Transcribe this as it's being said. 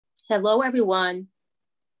Hello, everyone.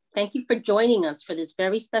 Thank you for joining us for this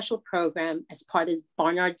very special program as part of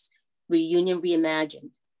Barnard's Reunion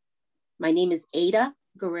Reimagined. My name is Ada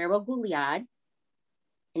Guerrero-Gouliad,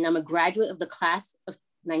 and I'm a graduate of the class of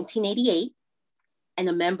 1988 and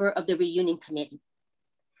a member of the Reunion Committee.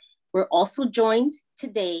 We're also joined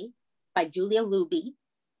today by Julia Lube,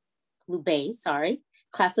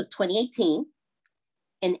 class of 2018,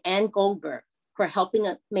 and Ann Goldberg, who are helping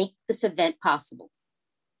make this event possible.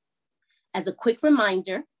 As a quick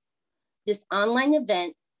reminder, this online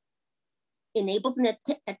event enables an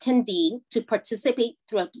attendee to participate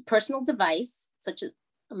through a personal device, such as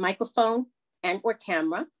a microphone and/or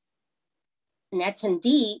camera. An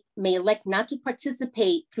attendee may elect not to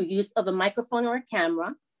participate through use of a microphone or a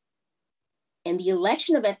camera, and the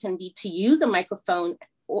election of attendee to use a microphone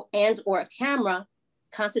or a camera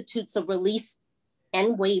constitutes a release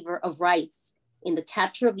and waiver of rights in the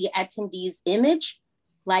capture of the attendee's image,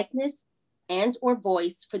 likeness, and/or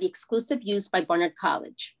voice for the exclusive use by Barnard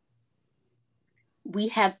College. We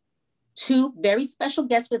have two very special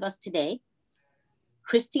guests with us today,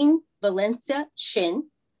 Christine Valencia Shin,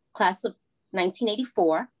 class of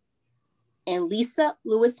 1984, and Lisa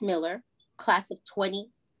Lewis Miller, class of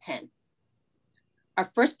 2010.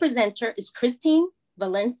 Our first presenter is Christine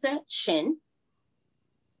Valencia Shin.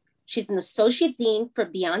 She's an associate dean for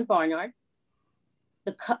Beyond Barnard,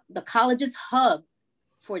 the college's hub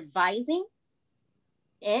for advising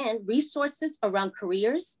and resources around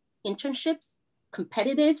careers, internships,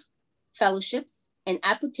 competitive fellowships, and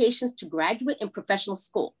applications to graduate and professional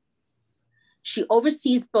school. She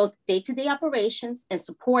oversees both day-to-day operations and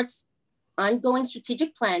supports ongoing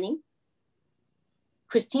strategic planning.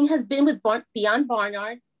 Christine has been with Beyond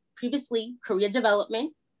Barnard, previously career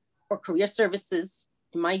development or career services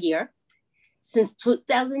in my year, since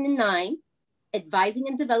 2009, advising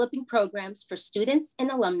and developing programs for students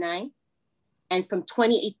and alumni, and from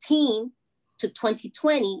 2018 to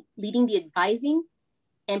 2020, leading the advising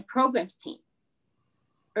and programs team.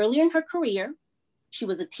 Earlier in her career, she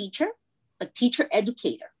was a teacher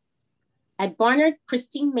educator. At Barnard,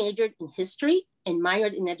 Christine majored in history and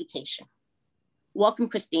minored in education. Welcome,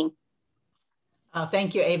 Christine.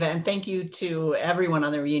 Thank you, Ava, and thank you to everyone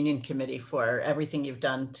on the Reunion Committee for everything you've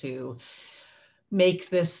done to make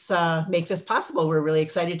this possible. We're really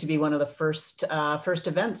excited to be one of the first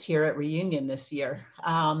events here at Reunion this year.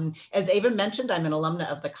 As Ava mentioned, I'm an alumna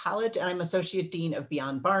of the college, and I'm Associate Dean of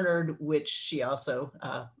Beyond Barnard, which she also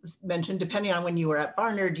mentioned. Depending on when you were at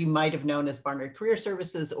Barnard, you might have known as Barnard Career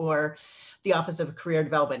Services or the Office of Career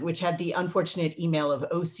Development, which had the unfortunate email of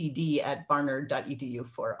ocd@barnard.edu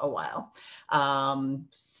for a while.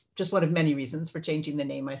 Just one of many reasons for changing the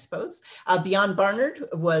name, I suppose. Beyond Barnard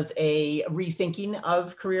was a rethinking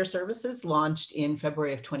of career services launched in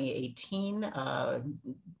February of 2018,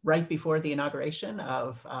 right before the inauguration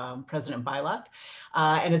of President Bylock.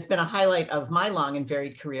 And it's been a highlight of my long and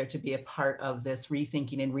varied career to be a part of this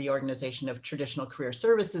rethinking and reorganization of traditional career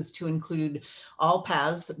services to include all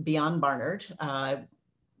paths beyond Barnard,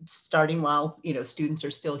 starting while students are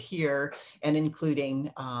still here and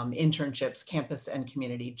including internships, campus and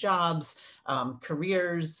community jobs,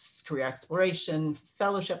 careers, career exploration,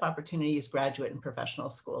 fellowship opportunities, graduate and professional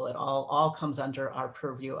school. It all comes under our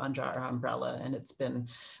purview, under our umbrella. And it's been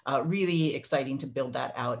really exciting to build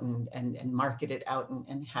that out and market it out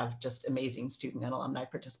and have just amazing student and alumni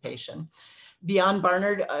participation. Beyond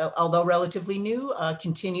Barnard, although relatively new,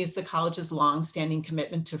 continues the college's long-standing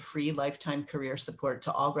commitment to free lifetime career support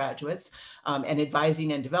to all graduates, and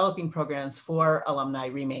advising and developing programs for alumni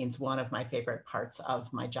remains one of my favorite parts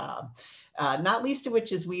of my job. Not least of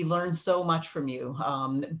which is we learn so much from you,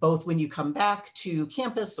 both when you come back to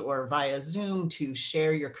campus or via Zoom to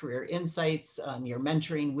share your career insights, your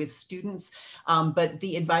mentoring with students, but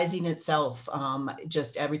the advising itself,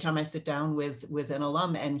 just every time I sit down with an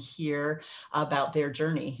alum and hear about their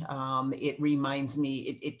journey, it reminds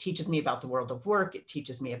me, it teaches me about the world of work, it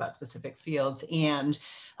teaches me about specific fields, and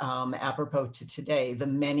apropos to today, the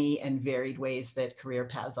many and varied ways that career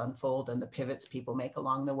paths unfold and the pivots people make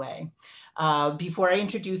along the way. Before I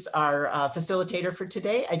introduce our facilitator for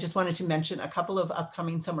today, I just wanted to mention a couple of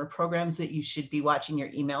upcoming summer programs that you should be watching your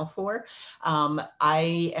email for.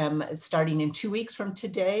 I am starting in 2 weeks from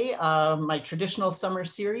today, my traditional summer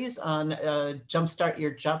series on Jumpstart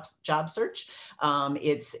Your Job Search. Research.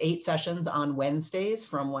 It's 8 sessions on Wednesdays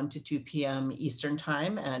from 1 to 2 p.m. Eastern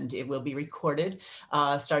Time, and it will be recorded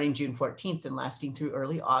starting June 14th and lasting through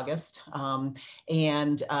early August.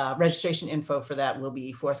 Registration info for that will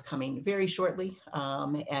be forthcoming very shortly.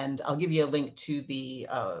 And I'll give you a link to the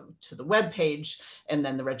web page, and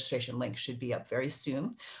then the registration link should be up very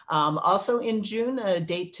soon. Also in June, a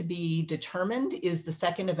date to be determined is the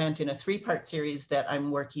second event in a 3-part series that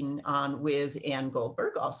I'm working on with Ann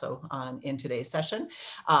Goldberg, also in today's session.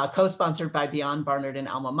 Co-sponsored by Beyond Barnard and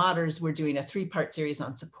Alma Maters, we're doing a 3-part series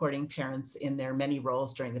on supporting parents in their many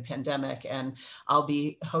roles during the pandemic. And I'll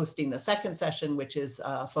be hosting the second session, which is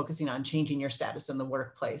focusing on changing your status in the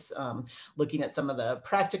workplace, looking at some of the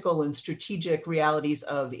practical and strategic realities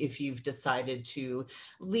of if you've decided to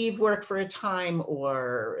leave work for a time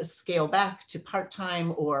or scale back to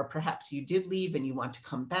part-time, or perhaps you did leave and you want to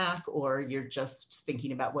come back, or you're just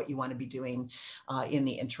thinking about what you want to be doing in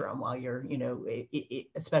the interim while you're,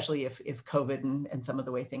 especially if COVID and some of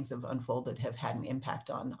the way things have unfolded have had an impact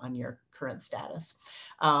on your current status.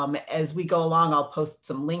 As we go along, I'll post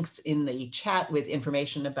some links in the chat with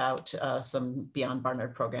information about some Beyond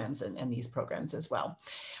Barnard programs and these programs as well.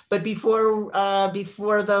 But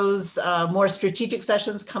before those more strategic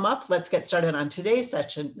sessions come up, let's get started on today's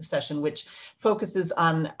session, which focuses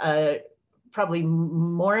on probably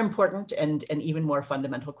more important and even more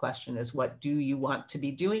fundamental question is, what do you want to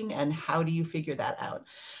be doing and how do you figure that out?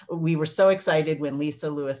 We were so excited when Lisa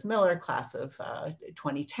Lewis Miller, class of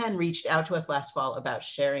 2010, reached out to us last fall about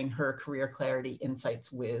sharing her career clarity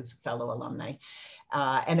insights with fellow alumni.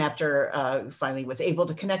 And after finally was able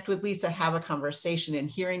to connect with Lisa, have a conversation, and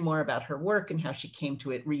hearing more about her work and how she came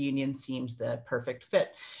to it, Reunion seemed the perfect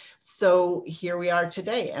fit. So here we are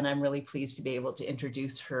today, and I'm really pleased to be able to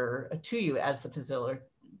introduce her to you as the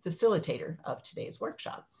facilitator of today's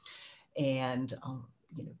workshop. And I'll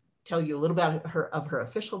tell you a little about her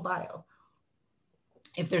official bio.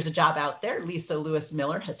 If there's a job out there, Lisa Lewis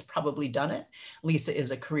Miller has probably done it. Lisa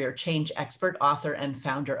is a career change expert, author, and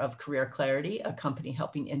founder of Career Clarity, a company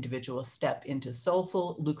helping individuals step into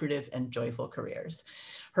soulful, lucrative, and joyful careers.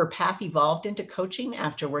 Her path evolved into coaching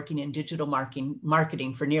after working in digital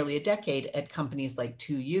marketing for nearly a decade at companies like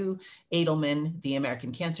 2U, Edelman, the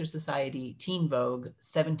American Cancer Society, Teen Vogue,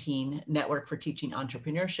 17, Network for Teaching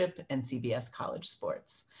Entrepreneurship, and CBS College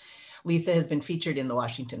Sports. Lisa has been featured in the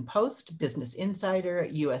Washington Post, Business Insider,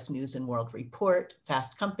 U.S. News and World Report,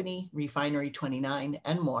 Fast Company, Refinery 29,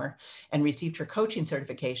 and more, and received her coaching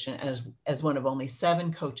certification as one of only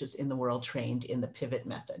 7 coaches in the world trained in the Pivot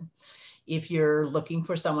Method. If you're looking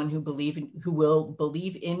for someone who will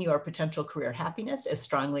believe in your potential career happiness as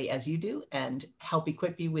strongly as you do and help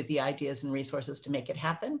equip you with the ideas and resources to make it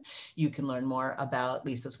happen, you can learn more about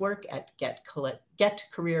Lisa's work at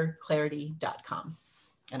getcareerclarity.com.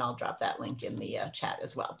 And I'll drop that link in the chat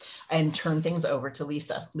as well, and turn things over to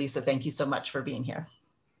Lisa. Lisa, thank you so much for being here.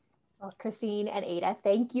 Well, Christine and Ada,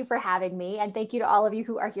 thank you for having me. And thank you to all of you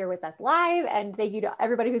who are here with us live. And thank you to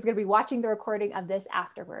everybody who's going to be watching the recording of this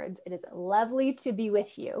afterwards. It is lovely to be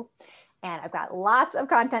with you. And I've got lots of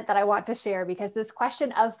content that I want to share, because this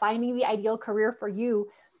question of finding the ideal career for you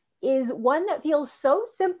is one that feels so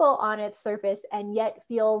simple on its surface and yet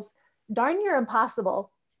feels darn near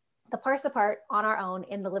impossible to parse apart on our own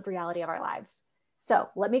in the lived reality of our lives. So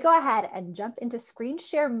let me go ahead and jump into screen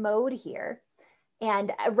share mode here.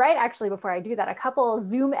 And actually, before I do that, a couple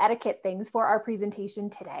Zoom etiquette things for our presentation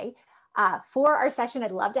today. For our session,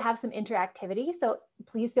 I'd love to have some interactivity. So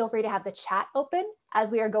please feel free to have the chat open as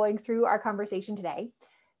we are going through our conversation today.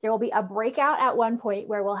 There will be a breakout at one point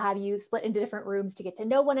where we'll have you split into different rooms to get to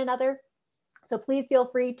know one another. So please feel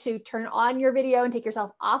free to turn on your video and take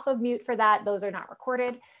yourself off of mute for that. Those are not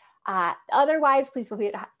recorded. Otherwise, please feel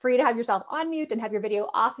free to have yourself on mute and have your video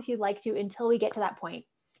off if you'd like to until we get to that point.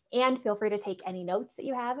 And feel free to take any notes that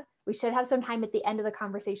you have. We should have some time at the end of the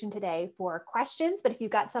conversation today for questions, but if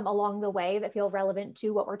you've got some along the way that feel relevant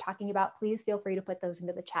to what we're talking about, please feel free to put those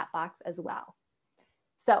into the chat box as well.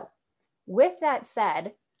 So with that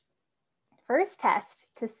said, first test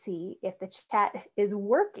to see if the chat is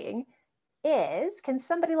working is, can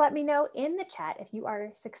somebody let me know in the chat if you are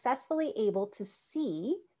successfully able to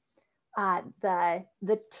see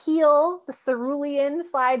the teal, the cerulean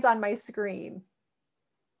slides on my screen?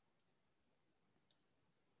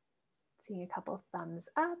 Seeing a couple of thumbs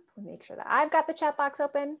up. Let me make sure that I've got the chat box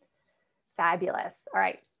open. Fabulous. All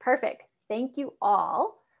right, perfect. Thank you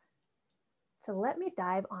all. So let me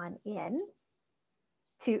dive on in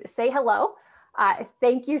to say hello.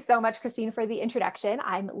 Thank you so much, Christine, for the introduction.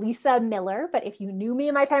 I'm Lisa Miller, but if you knew me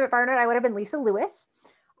in my time at Barnard, I would have been Lisa Lewis,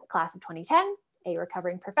 class of 2010. a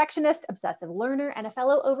recovering perfectionist, obsessive learner, and a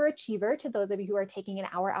fellow overachiever, to those of you who are taking an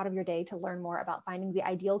hour out of your day to learn more about finding the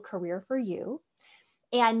ideal career for you.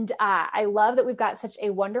 And I love that we've got such a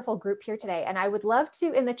wonderful group here today. And I would love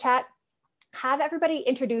to, in the chat, have everybody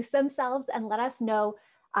introduce themselves and let us know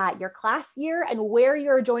your class year and where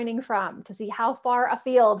you're joining from, to see how far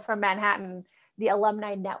afield from Manhattan the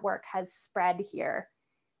alumni network has spread here.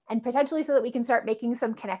 And potentially so that we can start making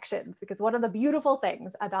some connections, because one of the beautiful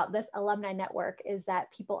things about this alumni network is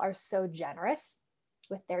that people are so generous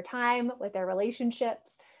with their time, with their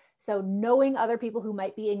relationships. So knowing other people who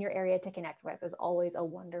might be in your area to connect with is always a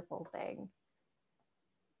wonderful thing.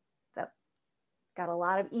 So got a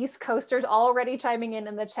lot of East Coasters already chiming in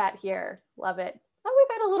the chat here. Love it. Oh,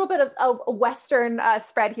 we've got a little bit of a Western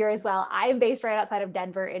spread here as well. I am based right outside of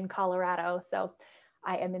Denver in Colorado, so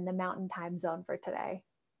I am in the mountain time zone for today.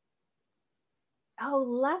 Oh,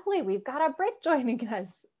 lovely. We've got a Brit joining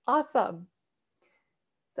us. Awesome.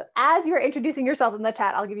 So as you're introducing yourself in the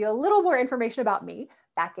chat, I'll give you a little more information about me.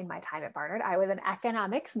 Back in my time at Barnard, I was an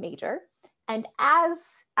economics major. And as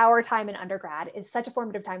our time in undergrad is such a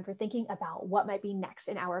formative time for thinking about what might be next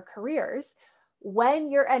in our careers,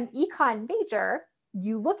 when you're an econ major,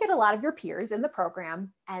 you look at a lot of your peers in the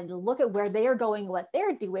program and look at where they are going, what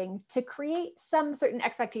they're doing, to create some certain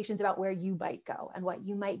expectations about where you might go and what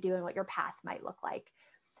you might do and what your path might look like.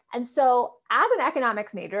 And so as an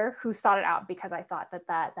economics major who sought it out because I thought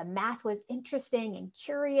that the math was interesting and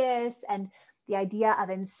curious, and the idea of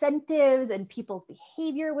incentives and people's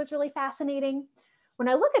behavior was really fascinating, when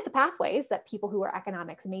I looked at the pathways that people who were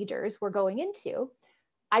economics majors were going into,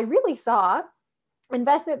 I really saw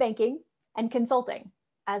investment banking and consulting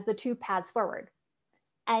as the two paths forward.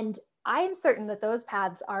 And I am certain that those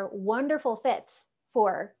paths are wonderful fits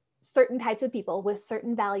for certain types of people with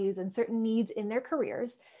certain values and certain needs in their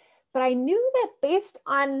careers. But I knew that based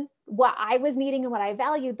on what I was needing and what I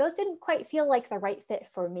valued, those didn't quite feel like the right fit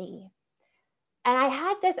for me. And I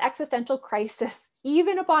had this existential crisis,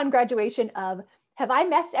 even upon graduation, of, have I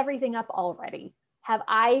messed everything up already? Have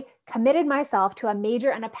I committed myself to a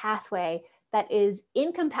major and a pathway that is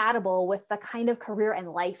incompatible with the kind of career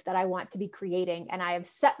and life that I want to be creating? And I have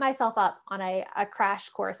set myself up on a crash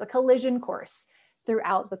course, a collision course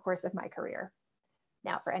throughout the course of my career.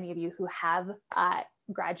 Now, for any of you who have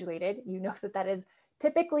graduated, you know that that is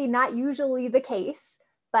typically not usually the case,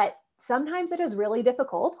 but sometimes it is really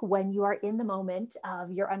difficult when you are in the moment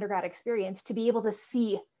of your undergrad experience to be able to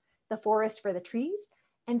see the forest for the trees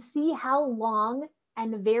and see how long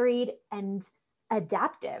and varied and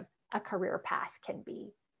adaptive a career path can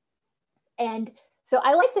be. And so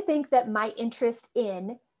I like to think that my interest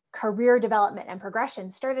in career development and progression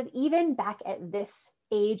started even back at this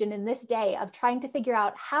age and in this day of trying to figure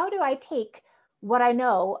out, how do I take what I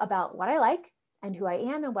know about what I like and who I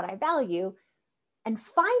am and what I value, and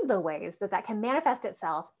find the ways that that can manifest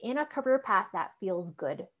itself in a career path that feels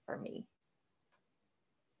good for me.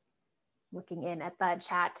 Looking in at the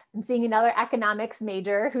chat, I'm seeing another economics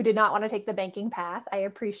major who did not want to take the banking path. I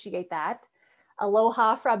appreciate that.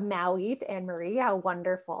 Aloha from Maui to Anne Marie, how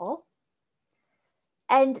wonderful.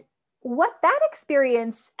 And what that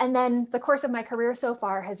experience and then the course of my career so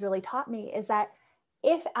far has really taught me is that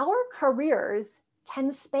if our careers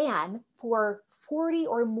can span for 40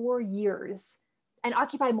 or more years and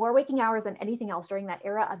occupy more waking hours than anything else during that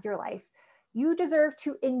era of your life, you deserve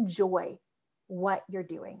to enjoy what you're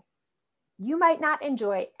doing. You might not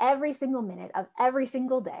enjoy every single minute of every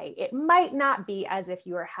single day. It might not be as if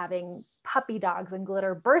you are having puppy dogs and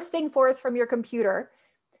glitter bursting forth from your computer,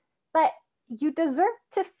 but you deserve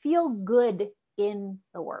to feel good in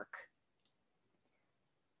the work.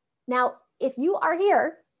 Now, if you are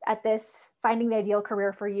here at this Finding the Ideal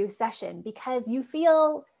Career for You session because you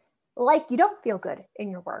feel like you don't feel good in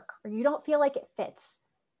your work or you don't feel like it fits,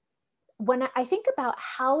 when I think about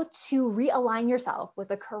how to realign yourself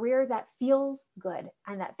with a career that feels good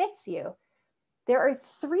and that fits you, there are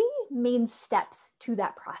three main steps to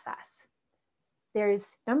that process.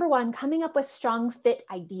 There's number one, coming up with strong fit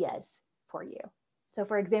ideas for you. So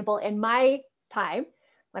for example, in my time,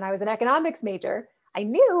 when I was an economics major, I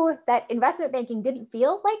knew that investment banking didn't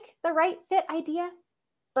feel like the right fit idea,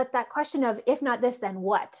 but that question of if not this, then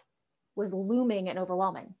what was looming and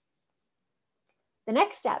overwhelming. The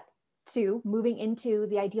next step to moving into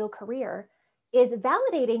the ideal career is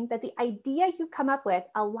validating that the idea you've come up with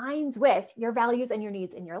aligns with your values and your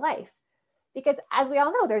needs in your life. Because as we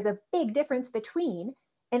all know, there's a big difference between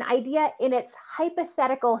an idea in its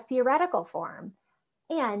hypothetical theoretical form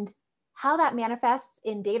and how that manifests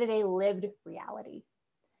in day-to-day lived reality.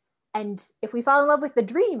 And if we fall in love with the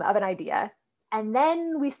dream of an idea, and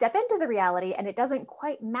then we step into the reality and it doesn't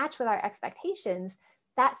quite match with our expectations,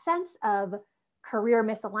 that sense of career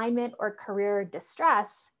misalignment or career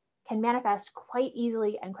distress can manifest quite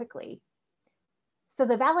easily and quickly. So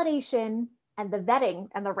the validation and the vetting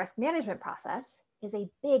and the risk management process is a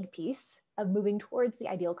big piece of moving towards the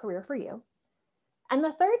ideal career for you. And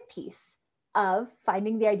the third piece of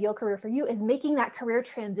finding the ideal career for you is making that career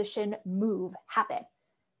transition move happen.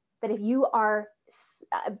 That if you are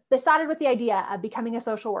besotted with the idea of becoming a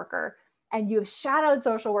social worker and you've shadowed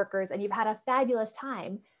social workers and you've had a fabulous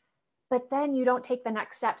time, but then you don't take the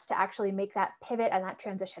next steps to actually make that pivot and that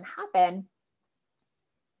transition happen,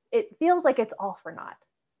 it feels like it's all for naught.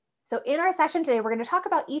 So in our session today, we're going to talk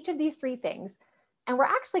about each of these three things. And we're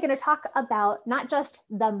actually going to talk about not just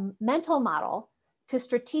the mental model to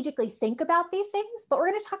strategically think about these things, but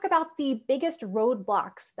we're going to talk about the biggest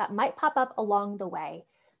roadblocks that might pop up along the way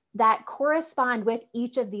that correspond with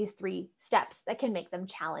each of these three steps that can make them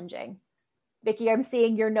challenging. Vicki, I'm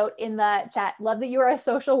seeing your note in the chat. Love that you are a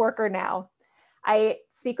social worker now. I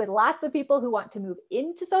speak with lots of people who want to move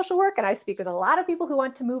into social work, and I speak with a lot of people who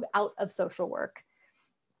want to move out of social work.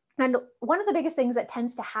 And one of the biggest things that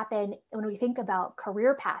tends to happen when we think about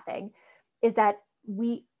career pathing is that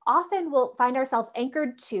we often will find ourselves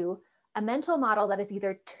anchored to a mental model that is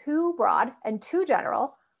either too broad and too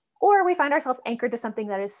general, or we find ourselves anchored to something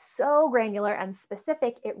that is so granular and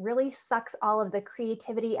specific, it really sucks all of the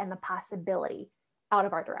creativity and the possibility out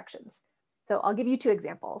of our directions. So I'll give you two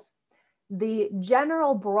examples. The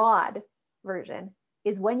general broad version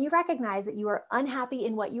is when you recognize that you are unhappy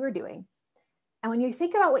in what you are doing. And when you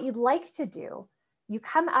think about what you'd like to do, you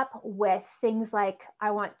come up with things like,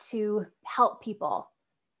 I want to help people.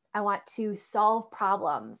 I want to solve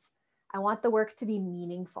problems. I want the work to be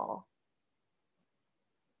meaningful.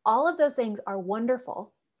 All of those things are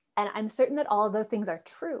wonderful. And I'm certain that all of those things are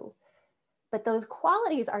true. But those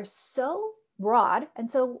qualities are so broad and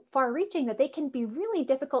so far reaching that they can be really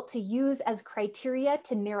difficult to use as criteria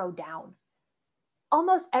to narrow down.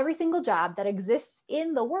 Almost every single job that exists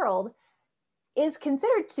in the world is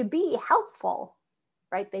considered to be helpful,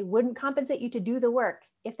 right? They wouldn't compensate you to do the work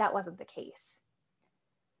if that wasn't the case.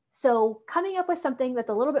 So coming up with something that's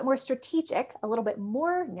a little bit more strategic, a little bit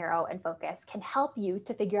more narrow and focused can help you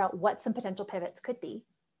to figure out what some potential pivots could be.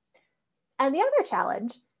 And the other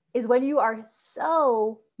challenge is when you are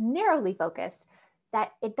so narrowly focused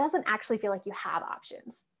that it doesn't actually feel like you have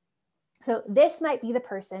options. So this might be the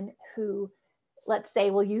person who, let's say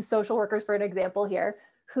we'll use social workers for an example here,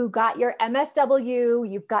 who got your MSW,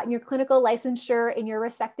 you've gotten your clinical licensure in your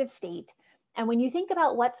respective state. And when you think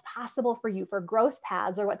about what's possible for you for growth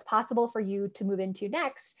paths or what's possible for you to move into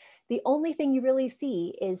next, the only thing you really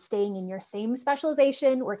see is staying in your same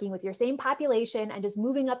specialization, working with your same population, and just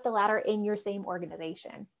moving up the ladder in your same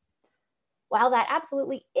organization. While that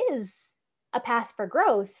absolutely is a path for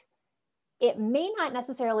growth, it may not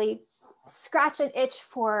necessarily scratch an itch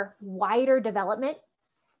for wider development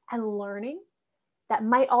and learning that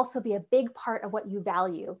might also be a big part of what you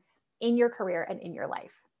value in your career and in your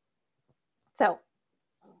life. So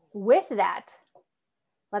with that,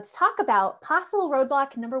 let's talk about possible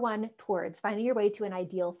roadblock number one towards finding your way to an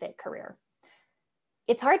ideal fit career.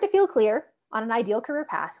 It's hard to feel clear on an ideal career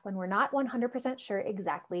path when we're not 100% sure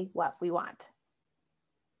exactly what we want.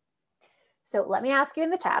 So let me ask you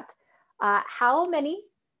in the chat, how many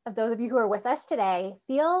of those of you who are with us today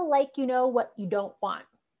feel like you know what you don't want?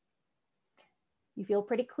 You feel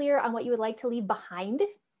pretty clear on what you would like to leave behind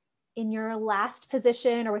in your last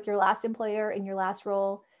position or with your last employer in your last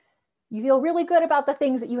role. You feel really good about the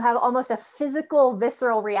things that you have almost a physical,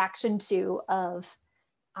 visceral reaction to of,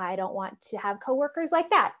 I don't want to have coworkers like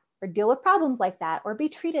that, or deal with problems like that, or be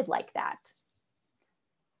treated like that.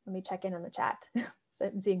 Let me check in on the chat. So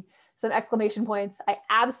I'm seeing some exclamation points. I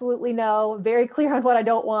absolutely know, very clear on what I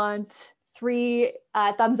don't want. 3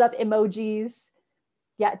 thumbs up emojis.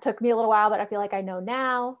 Yeah, it took me a little while, but I feel like I know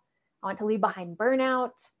now. I want to leave behind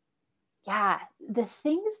burnout. Yeah, the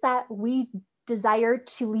things that we desire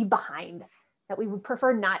to leave behind, that we would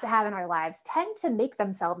prefer not to have in our lives, tend to make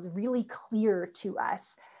themselves really clear to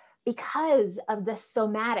us because of the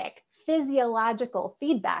somatic, physiological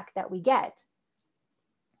feedback that we get.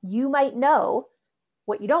 You might know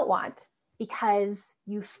what you don't want because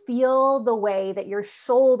you feel the way that your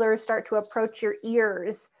shoulders start to approach your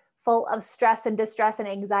ears, full of stress and distress and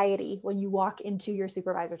anxiety when you walk into your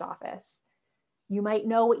supervisor's office. You might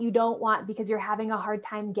know what you don't want because you're having a hard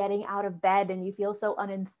time getting out of bed and you feel so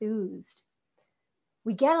unenthused.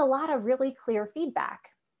 We get a lot of really clear feedback.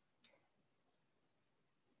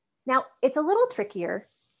 Now, it's a little trickier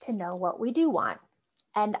to know what we do want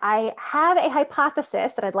And I have a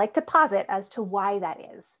hypothesis that I'd like to posit as to why that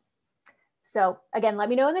is. So again, let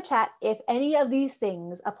me know in the chat if any of these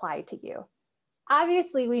things apply to you.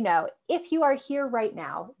 Obviously, we know if you are here right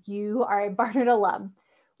now, you are a Barnard alum,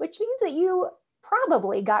 which means that you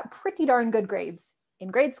probably got pretty darn good grades in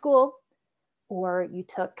grade school, or you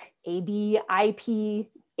took AB, IP,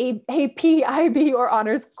 AP, IB, or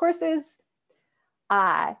honors courses.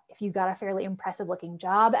 If you got a fairly impressive looking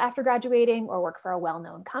job after graduating, or work for a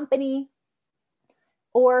well-known company,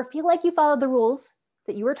 or feel like you followed the rules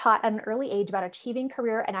that you were taught at an early age about achieving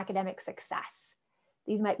career and academic success.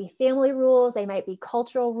 These might be family rules, they might be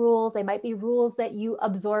cultural rules, they might be rules that you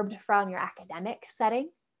absorbed from your academic setting.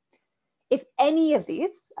 If any of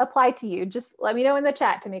these apply to you, just let me know in the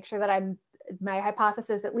chat to make sure that my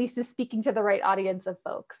hypothesis at least is speaking to the right audience of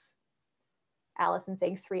folks. Allison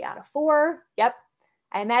saying 3 out of 4. Yep.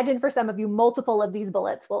 I imagine for some of you, multiple of these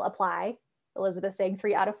bullets will apply. Elizabeth saying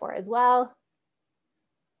 3 out of 4 as well.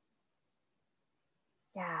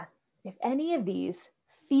 Yeah, if any of these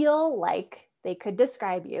feel like they could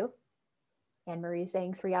describe you, Anne Marie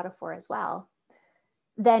saying 3 out of 4 as well,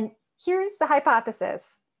 then here's the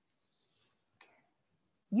hypothesis.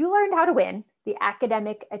 You learned how to win the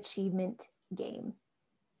academic achievement game.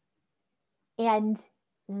 And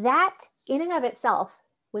that in and of itself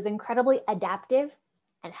was incredibly adaptive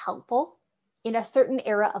and helpful in a certain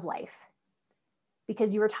era of life,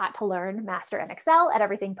 because you were taught to learn, master, and excel at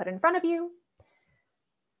everything put in front of you.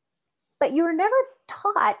 But you were never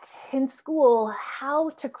taught in school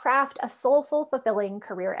how to craft a soulful, fulfilling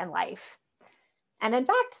career and life. And in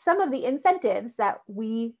fact, some of the incentives that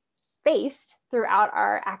we faced throughout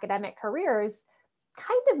our academic careers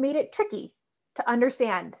kind of made it tricky to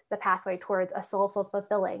understand the pathway towards a soulful,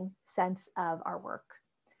 fulfilling sense of our work.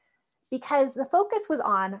 Because the focus was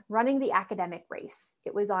on running the academic race.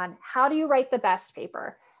 It was on how do you write the best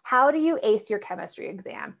paper? How do you ace your chemistry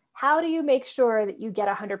exam? How do you make sure that you get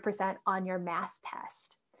 100% on your math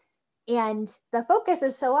test? And the focus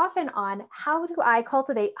is so often on how do I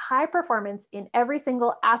cultivate high performance in every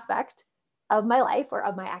single aspect of my life or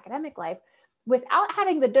of my academic life without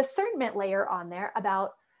having the discernment layer on there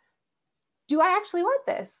about, do I actually want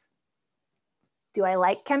this? Do I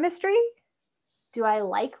like chemistry? Do I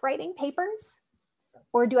like writing papers?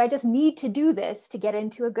 Or do I just need to do this to get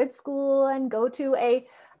into a good school and go to a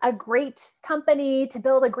great company to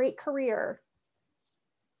build a great career?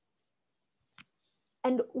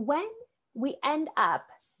 And when we end up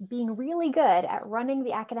being really good at running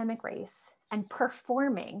the academic race and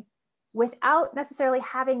performing without necessarily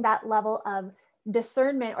having that level of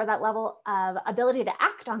discernment or that level of ability to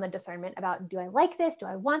act on the discernment about, do I like this? Do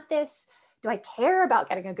I want this? Do I care about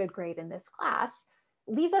getting a good grade in this class?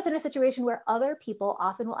 Leaves us in a situation where other people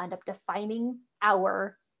often will end up defining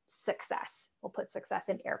our success. We'll put success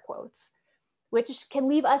in air quotes, which can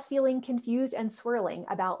leave us feeling confused and swirling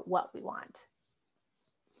about what we want.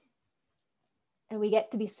 And we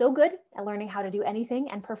get to be so good at learning how to do anything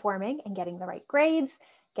and performing and getting the right grades,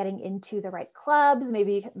 getting into the right clubs,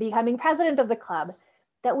 maybe becoming president of the club,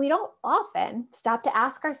 that we don't often stop to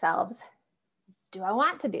ask ourselves, do I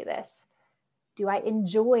want to do this? Do I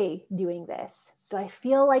enjoy doing this? Do I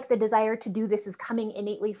feel like the desire to do this is coming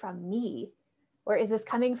innately from me? Or is this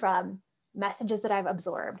coming from messages that I've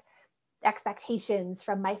absorbed, expectations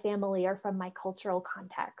from my family or from my cultural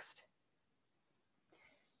context?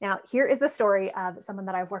 Now, here is the story of someone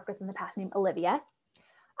that I've worked with in the past named Olivia.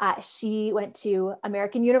 She went to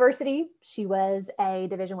American University. She was a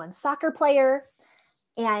Division I soccer player.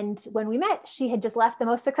 And when we met, she had just left the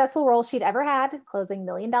most successful role she'd ever had, closing $1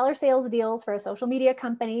 million sales deals for a social media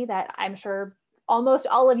company that I'm sure almost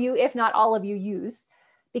all of you, if not all of you, use,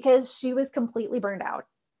 because she was completely burned out.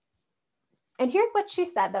 And here's what she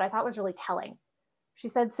said that I thought was really telling. She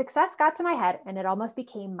said, success got to my head and it almost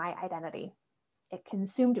became my identity. It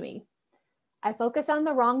consumed me. I focused on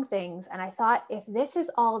the wrong things and I thought, if this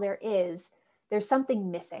is all there is, there's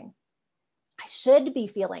something missing. I should be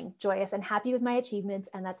feeling joyous and happy with my achievements,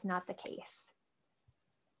 and that's not the case.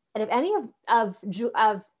 And if any of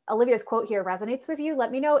Olivia's quote here resonates with you,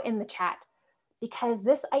 let me know in the chat, because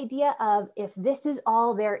this idea of if this is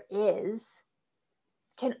all there is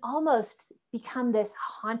can almost become this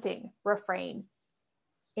haunting refrain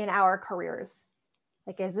in our careers.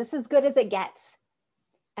 Like, is this as good as it gets?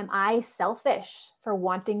 Am I selfish for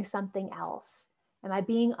wanting something else? Am I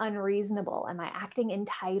being unreasonable? Am I acting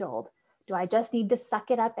entitled? Do I just need to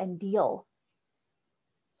suck it up and deal?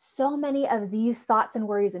 So many of these thoughts and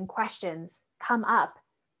worries and questions come up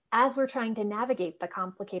as we're trying to navigate the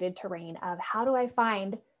complicated terrain of how do I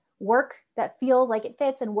find work that feels like it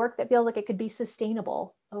fits and work that feels like it could be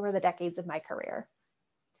sustainable over the decades of my career.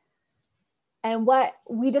 And what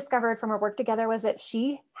we discovered from our work together was that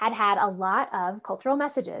she had had a lot of cultural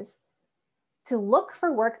messages to look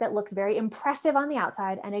for work that looked very impressive on the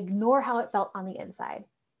outside and ignore how it felt on the inside.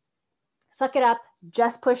 Suck it up,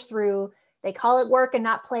 just push through. They call it work and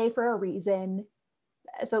not play for a reason.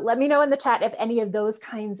 So let me know in the chat if any of those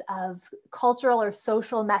kinds of cultural or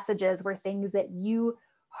social messages were things that you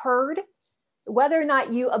heard, whether or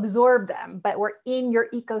not you absorbed them, but were in your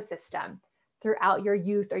ecosystem throughout your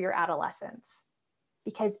youth or your adolescence.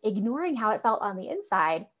 Because ignoring how it felt on the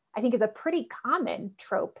inside, I think, is a pretty common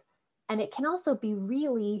trope. And it can also be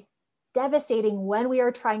really devastating when we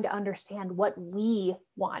are trying to understand what we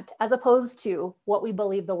want, as opposed to what we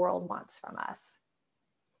believe the world wants from us.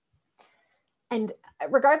 And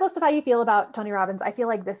regardless of how you feel about Tony Robbins, I feel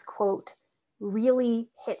like this quote really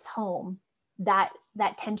hits home that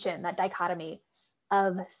tension, that dichotomy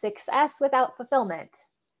of success without fulfillment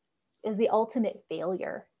is the ultimate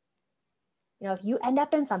failure. You know, if you end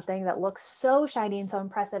up in something that looks so shiny and so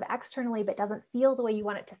impressive externally, but doesn't feel the way you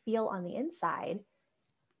want it to feel on the inside,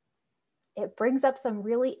 it brings up some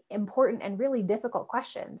really important and really difficult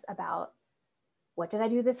questions about, what did I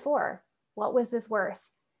do this for? What was this worth?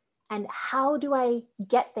 And how do I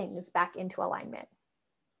get things back into alignment?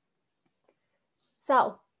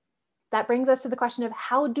 So that brings us to the question of,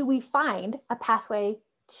 how do we find a pathway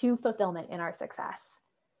to fulfillment in our success?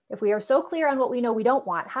 If we are so clear on what we know we don't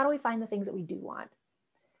want, how do we find the things that we do want?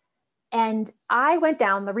 And I went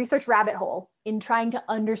down the research rabbit hole in trying to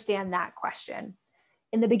understand that question.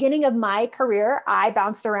 In the beginning of my career, I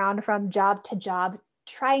bounced around from job to job,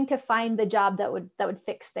 trying to find the job that would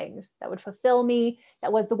fix things, that would fulfill me,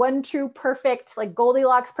 that was the one true perfect, like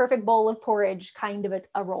Goldilocks perfect bowl of porridge kind of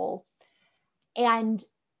a role. And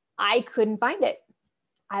I couldn't find it.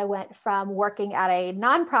 I went from working at a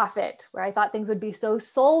nonprofit where I thought things would be so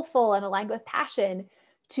soulful and aligned with passion,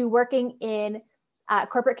 to working in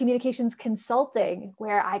corporate communications consulting,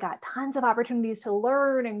 where I got tons of opportunities to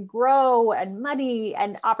learn and grow and money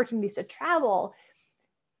and opportunities to travel.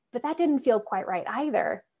 But that didn't feel quite right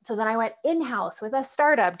either. So then I went in-house with a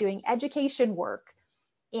startup doing education work,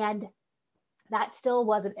 and that still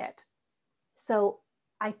wasn't it. So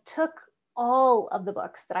I took all of the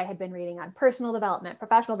books that I had been reading on personal development,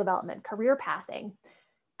 professional development, career pathing,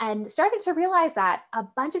 and started to realize that a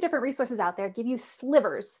bunch of different resources out there give you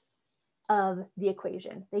slivers of the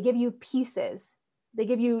equation. They give you pieces, they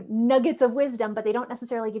give you nuggets of wisdom, but they don't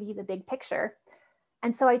necessarily give you the big picture.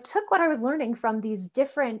 And so I took what I was learning from these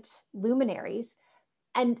different luminaries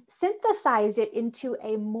and synthesized it into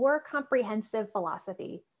a more comprehensive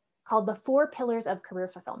philosophy called the 4 Pillars of Career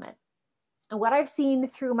Fulfillment. And what I've seen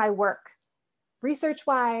through my work,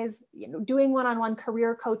 research-wise, doing one-on-one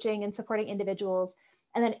career coaching and supporting individuals,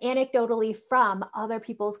 and then anecdotally from other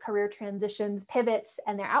people's career transitions, pivots,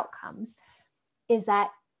 and their outcomes, is that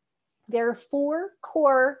there are 4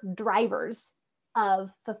 core drivers of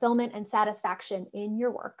fulfillment and satisfaction in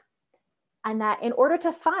your work. And that in order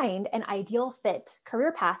to find an ideal fit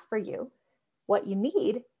career path for you, what you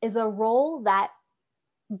need is a role that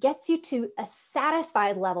gets you to a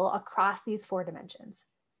satisfied level across these 4 dimensions.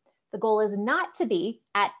 The goal is not to be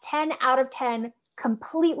at 10 out of 10,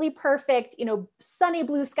 completely perfect, sunny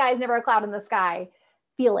blue skies, never a cloud in the sky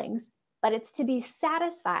feelings, but it's to be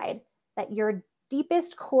satisfied that your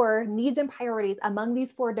deepest core needs and priorities among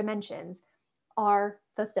these 4 dimensions are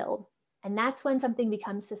fulfilled. And that's when something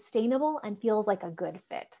becomes sustainable and feels like a good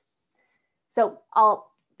fit. So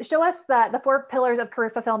I'll show us the 4 pillars of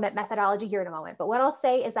career fulfillment methodology here in a moment. But what I'll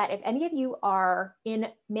say is that if any of you are in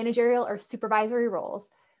managerial or supervisory roles,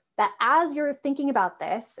 that as you're thinking about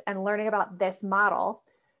this and learning about this model,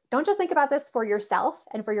 don't just think about this for yourself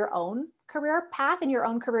and for your own career path and your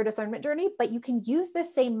own career discernment journey, but you can use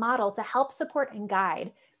this same model to help support and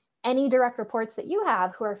guide any direct reports that you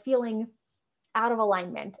have who are feeling out of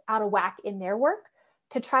alignment, out of whack in their work,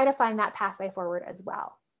 to try to find that pathway forward as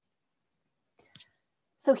well.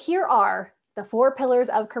 So here are the 4 pillars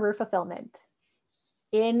of career fulfillment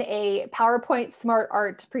in a PowerPoint smart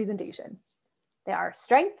art presentation. They are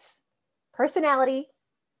strengths, personality,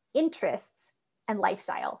 interests, and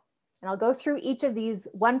lifestyle. And I'll go through each of these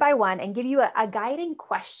one by one and give you a guiding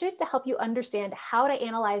question to help you understand how to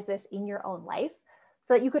analyze this in your own life,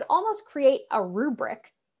 so that you could almost create a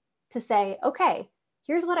rubric to say, okay,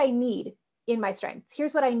 here's what I need in my strengths.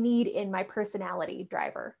 Here's what I need in my personality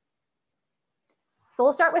driver. So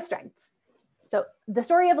we'll start with strengths. So the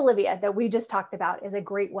story of Olivia that we just talked about is a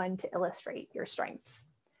great one to illustrate your strengths.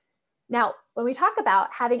 Now, when we talk about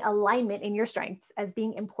having alignment in your strengths as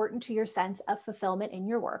being important to your sense of fulfillment in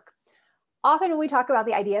your work, often when we talk about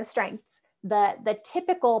the idea of strengths, the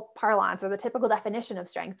typical parlance or the typical definition of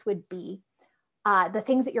strengths would be, the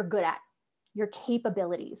things that you're good at, your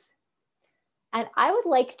capabilities. And I would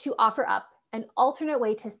like to offer up an alternate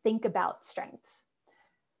way to think about strengths,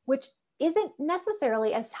 which isn't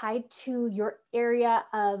necessarily as tied to your area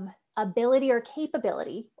of ability or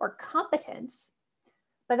capability or competence,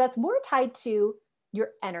 but that's more tied to your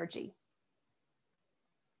energy.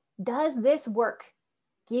 Does this work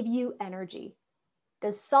give you energy?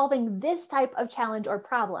 Does solving this type of challenge or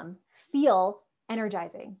problem feel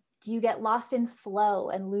energizing? Do you get lost in flow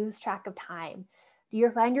and lose track of time? Do you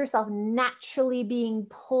find yourself naturally being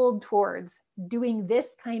pulled towards doing this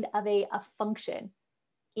kind of a function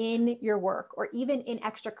in your work, or even in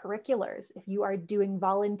extracurriculars, if you are doing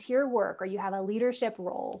volunteer work or you have a leadership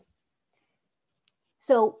role?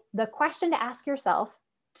 So the question to ask yourself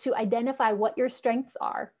to identify what your strengths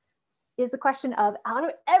are is the question of, out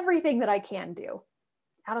of everything that I can do,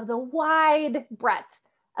 out of the wide breadth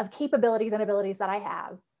of capabilities and abilities that I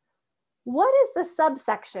have, what is the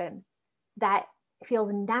subsection that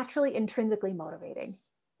feels naturally intrinsically motivating?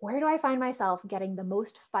 Where do I find myself getting the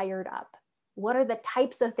most fired up? What are the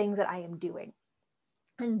types of things that I am doing?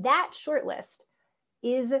 And that short list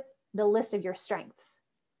is the list of your strengths.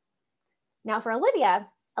 Now for Olivia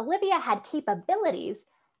had capabilities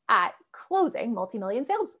at closing multi-million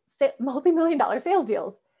dollar sales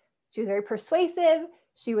deals. She was very persuasive.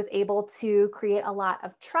 She was able to create a lot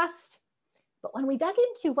of trust. But when we dug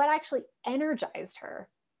into what actually energized her,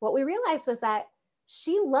 what we realized was that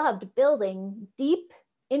she loved building deep,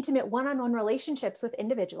 intimate one-on-one relationships with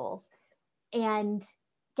individuals and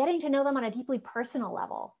getting to know them on a deeply personal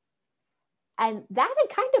level. And that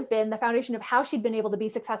had kind of been the foundation of how she'd been able to be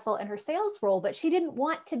successful in her sales role, but she didn't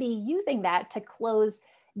want to be using that to close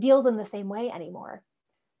deals in the same way anymore.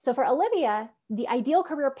 So for Olivia, the ideal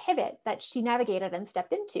career pivot that she navigated and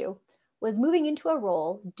stepped into was moving into a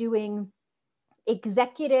role doing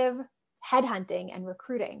executive headhunting and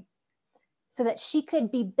recruiting, so that she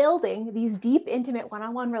could be building these deep, intimate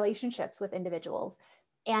one-on-one relationships with individuals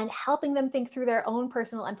and helping them think through their own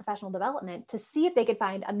personal and professional development to see if they could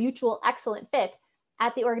find a mutual excellent fit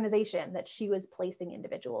at the organization that she was placing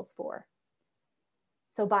individuals for.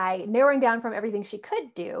 So by narrowing down from everything she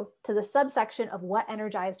could do to the subsection of what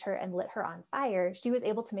energized her and lit her on fire, she was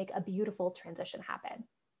able to make a beautiful transition happen.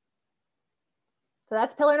 So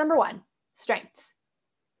that's pillar number one, strengths.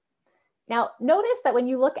 Now, notice that when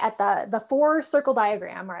you look at the 4-circle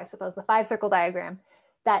diagram, or I suppose the 5-circle diagram,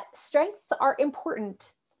 that strengths are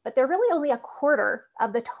important, but they're really only a quarter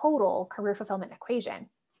of the total career fulfillment equation.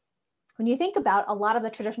 When you think about a lot of the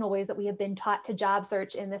traditional ways that we have been taught to job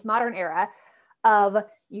search in this modern era of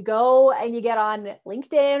you go and you get on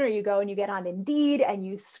LinkedIn, or you go and you get on Indeed and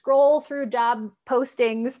you scroll through job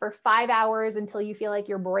postings for 5 hours until you feel like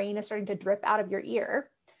your brain is starting to drip out of your ear.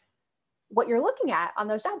 What you're looking at on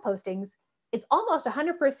those job postings, it's almost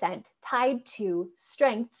 100% tied to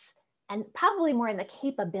strengths, and probably more in the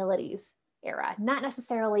capabilities era, not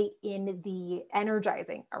necessarily in the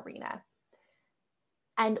energizing arena.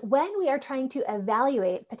 And when we are trying to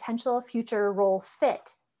evaluate potential future role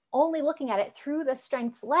fit, only looking at it through the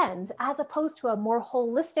strengths lens, as opposed to a more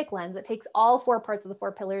holistic lens that takes all 4 parts of the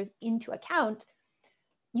 4 pillars into account,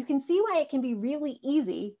 you can see why it can be really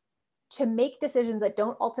easy to make decisions that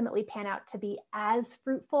don't ultimately pan out to be as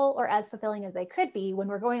fruitful or as fulfilling as they could be when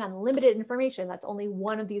we're going on limited information that's only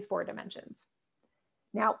one of these 4 dimensions.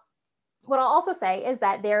 Now, what I'll also say is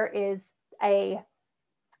that there is a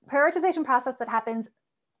prioritization process that happens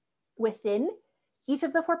within each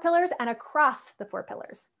of the 4 pillars and across the 4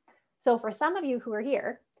 pillars. So for some of you who are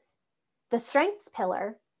here, the strengths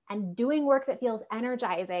pillar and doing work that feels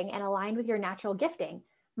energizing and aligned with your natural gifting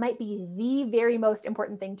might be the very most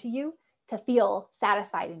important thing to you to feel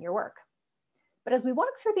satisfied in your work. But as we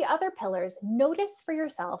walk through the other pillars, notice for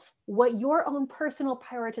yourself what your own personal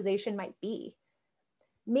prioritization might be.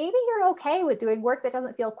 Maybe you're okay with doing work that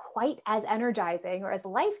doesn't feel quite as energizing or as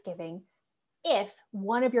life-giving if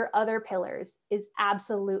one of your other pillars is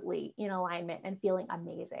absolutely in alignment and feeling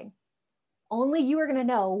amazing. Only you are going to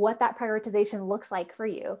know what that prioritization looks like for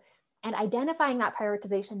you. And identifying that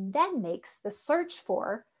prioritization then makes the search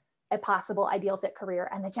for a possible ideal fit career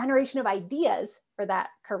and the generation of ideas for that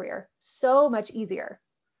career so much easier.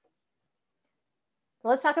 So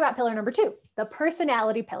let's talk about pillar number 2, the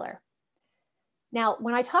personality pillar. Now,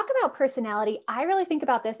 when I talk about personality, I really think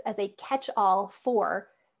about this as a catch-all for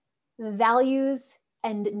values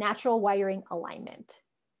and natural wiring alignment.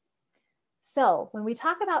 So when we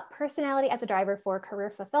talk about personality as a driver for career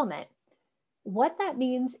fulfillment, what that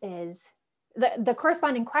means is the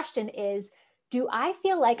corresponding question is, do I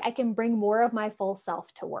feel like I can bring more of my full self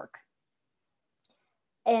to work?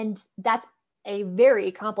 And that's a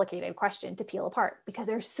very complicated question to peel apart because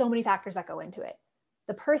there's so many factors that go into it.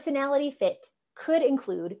 The personality fit could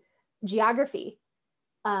include geography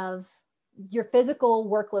of your physical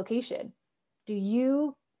work location. Do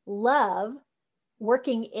you love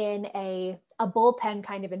working in a bullpen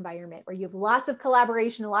kind of environment where you have lots of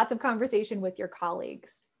collaboration, lots of conversation with your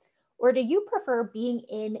colleagues? Or do you prefer being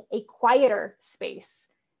in a quieter space,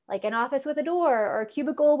 like an office with a door or a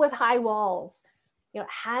cubicle with high walls?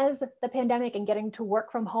 Has the pandemic and getting to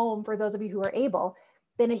work from home, for those of you who are able,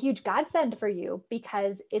 been a huge godsend for you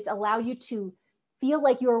because it's allowed you to feel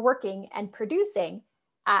like you are working and producing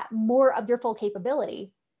at more of your full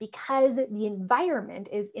capability because the environment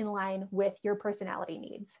is in line with your personality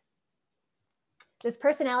needs? This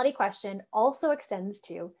personality question also extends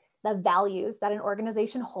to the values that an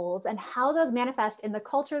organization holds and how those manifest in the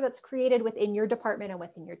culture that's created within your department and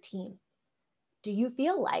within your team. Do you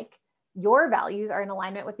feel like your values are in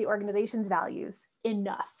alignment with the organization's values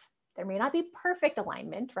enough? There may not be perfect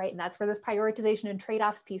alignment, right? And that's where this prioritization and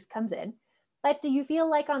trade-offs piece comes in. But do you feel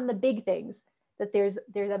like on the big things that there's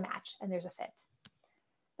a match and there's a fit?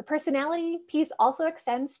 The personality piece also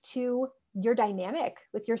extends to your dynamic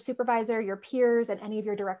with your supervisor, your peers, and any of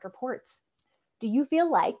your direct reports. Do you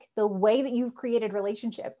feel like the way that you've created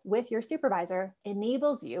relationship with your supervisor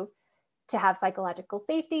enables you to have psychological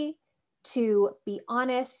safety, to be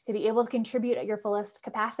honest, to be able to contribute at your fullest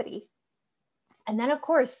capacity? And then, of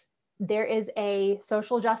course, there is a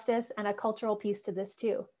social justice and a cultural piece to this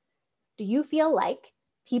too. Do you feel like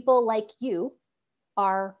people like you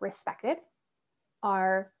are respected,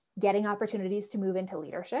 are getting opportunities to move into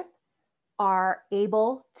leadership, are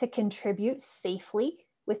able to contribute safely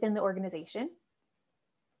within the organization?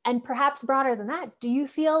 And perhaps broader than that, do you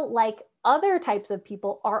feel like other types of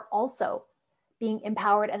people are also being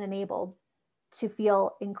empowered and enabled to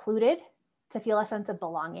feel included, to feel a sense of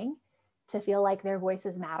belonging, to feel like their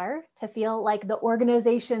voices matter, to feel like the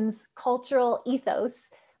organization's cultural ethos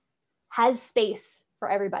has space for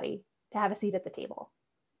everybody to have a seat at the table?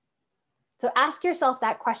 So ask yourself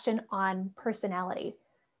that question on personality.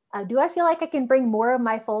 Do I feel like I can bring more of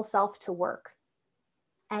my full self to work?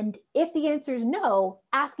 And if the answer is no,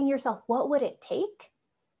 asking yourself, what would it take,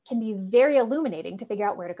 can be very illuminating to figure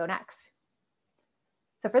out where to go next.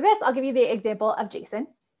 So for this, I'll give you the example of Jason.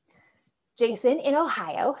 Jason in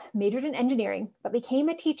Ohio majored in engineering, but became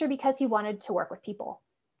a teacher because he wanted to work with people.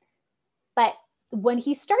 But when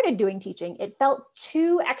he started doing teaching, it felt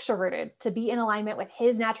too extroverted to be in alignment with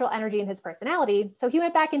his natural energy and his personality. So he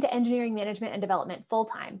went back into engineering management and development full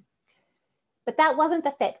time. But that wasn't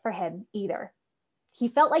the fit for him either. He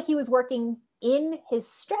felt like he was working in his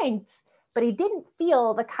strengths, but he didn't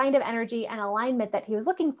feel the kind of energy and alignment that he was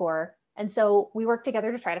looking for. And so we worked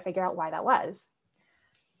together to try to figure out why that was.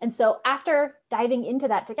 And so after diving into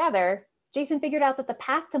that together, Jason figured out that the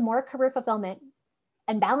path to more career fulfillment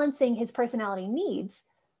and balancing his personality needs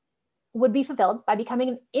would be fulfilled by becoming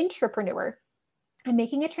an intrapreneur and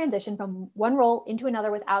making a transition from one role into another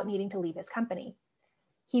without needing to leave his company.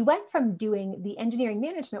 He went from doing the engineering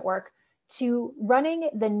management work to running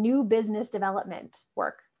the new business development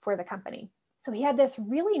work for the company. So he had this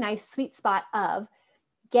really nice sweet spot of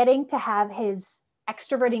getting to have his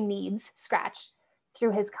extroverting needs scratched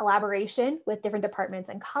through his collaboration with different departments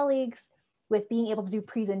and colleagues, with being able to do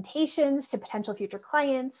presentations to potential future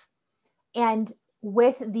clients, and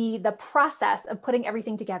with the process of putting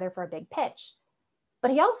everything together for a big pitch.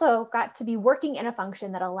 But he also got to be working in a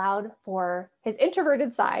function that allowed for his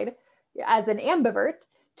introverted side as an ambivert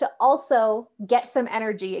to also get some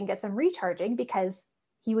energy and get some recharging, because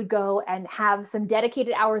he would go and have some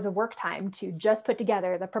dedicated hours of work time to just put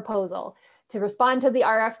together the proposal, to respond to the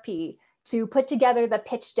RFP, to put together the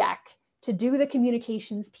pitch deck, to do the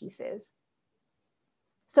communications pieces.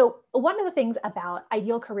 So one of the things about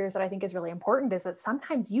ideal careers that I think is really important is that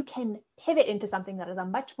sometimes you can pivot into something that is a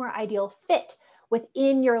much more ideal fit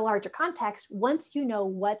within your larger context once you know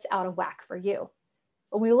what's out of whack for you.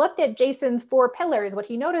 When we looked at Jason's 4 pillars, what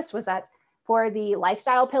he noticed was that for the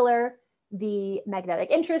lifestyle pillar, the magnetic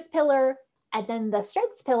interest pillar, and then the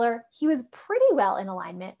strengths pillar, he was pretty well in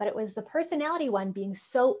alignment, but it was the personality one being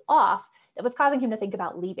so off that was causing him to think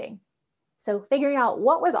about leaving. So figuring out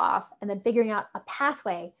what was off and then figuring out a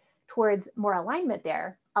pathway towards more alignment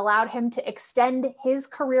there allowed him to extend his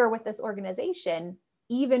career with this organization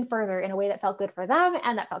even further in a way that felt good for them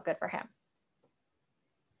and that felt good for him.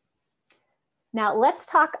 Now let's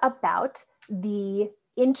talk about the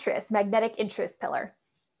magnetic interest pillar.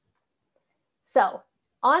 So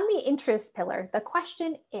on the interest pillar, the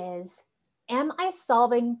question is, am I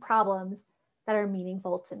solving problems that are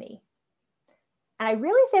meaningful to me? And I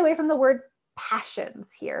really stay away from the word passions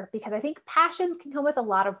here, because I think passions can come with a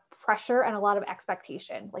lot of pressure and a lot of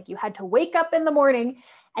expectation. Like you had to wake up in the morning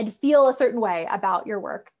and feel a certain way about your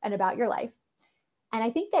work and about your life. And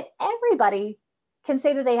I think that everybody can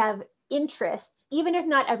say that they have interests, even if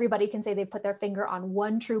not everybody can say they put their finger on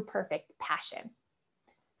one true perfect passion.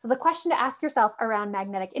 So the question to ask yourself around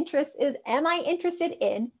magnetic interest is, am I interested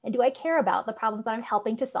in and do I care about the problems that I'm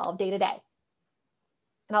helping to solve day to day?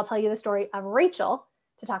 And I'll tell you the story of Rachel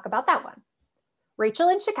to talk about that one. Rachel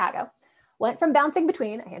in Chicago went from bouncing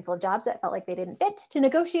between a handful of jobs that felt like they didn't fit to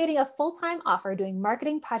negotiating a full-time offer doing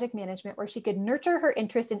marketing project management where she could nurture her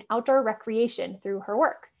interest in outdoor recreation through her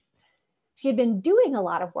work. She had been doing a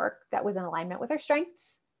lot of work that was in alignment with her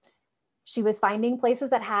strengths. She was finding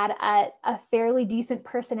places that had a fairly decent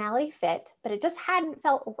personality fit, but it just hadn't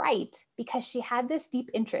felt right because she had this deep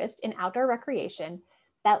interest in outdoor recreation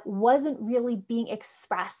that wasn't really being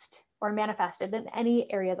expressed or manifested in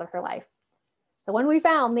any areas of her life. So when we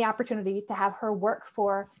found the opportunity to have her work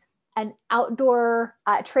for an outdoor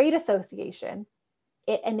trade association,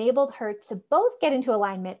 it enabled her to both get into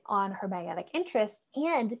alignment on her magnetic interests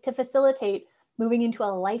and to facilitate moving into a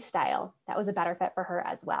lifestyle that was a better fit for her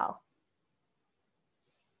as well.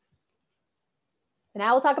 And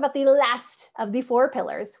now we'll talk about the last of the 4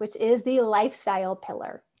 pillars, which is the lifestyle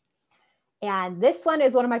pillar. And this one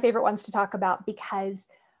is one of my favorite ones to talk about because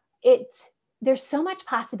there's so much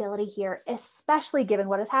possibility here, especially given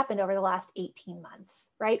what has happened over the last 18 months,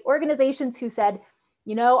 right? Organizations who said,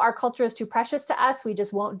 you know, our culture is too precious to us, we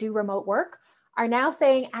just won't do remote work, are now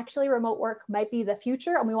saying actually remote work might be the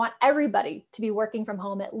future and we want everybody to be working from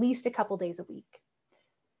home at least a couple days a week.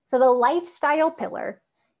 So the lifestyle pillar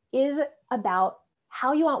is about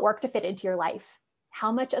how you want work to fit into your life.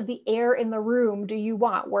 How much of the air in the room do you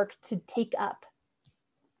want work to take up?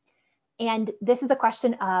 And this is a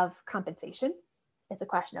question of compensation. It's a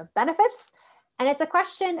question of benefits, and it's a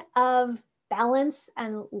question of balance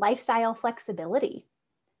and lifestyle flexibility.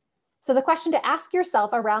 So the question to ask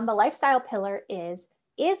yourself around the lifestyle pillar is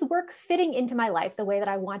work fitting into my life the way that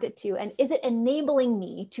I want it to? And is it enabling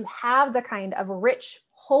me to have the kind of rich,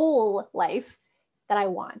 whole life that I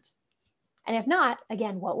want? And if not,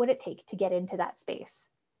 again, what would it take to get into that space?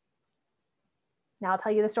 Now I'll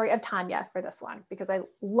tell you the story of Tanya for this one, because I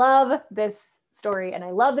love this story and I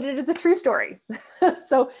love that it is a true story.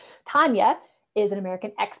 So Tanya is an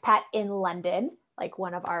American expat in London, like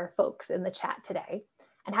one of our folks in the chat today,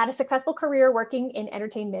 and had a successful career working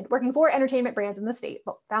for entertainment brands in the state,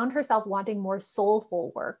 but found herself wanting more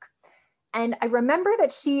soulful work. And I remember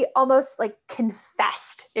that she almost like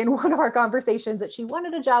confessed in one of our conversations that she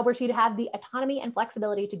wanted a job where she'd have the autonomy and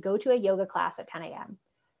flexibility to go to a yoga class at 10 a.m.,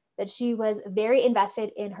 that she was very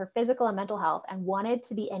invested in her physical and mental health and wanted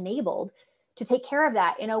to be enabled to take care of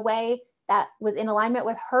that in a way that was in alignment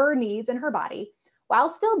with her needs and her body, while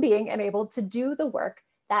still being enabled to do the work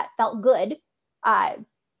that felt good and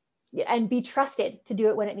be trusted to do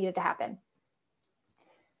it when it needed to happen.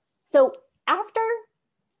 So after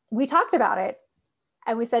we talked about it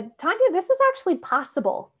and we said, Tanya, this is actually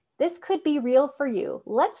possible. This could be real for you.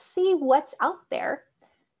 Let's see what's out there.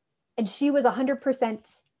 And she was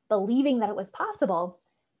 100% believing that it was possible.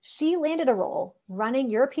 She landed a role running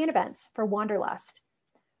European events for Wanderlust,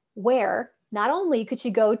 where not only could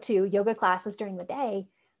she go to yoga classes during the day,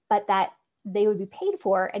 but that they would be paid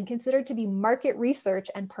for and considered to be market research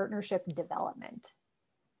and partnership development.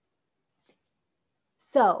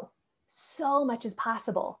 So much is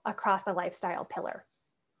possible across the lifestyle pillar.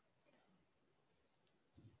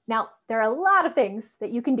 Now, there are a lot of things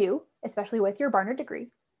that you can do, especially with your Barnard degree,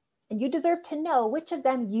 and you deserve to know which of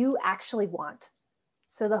them you actually want.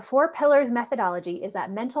 So the 4 pillars methodology is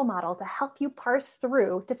that mental model to help you parse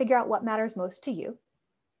through to figure out what matters most to you.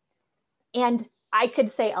 And I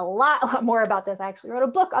could say a lot more about this. I actually wrote a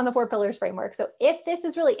book on the 4 pillars framework. So if this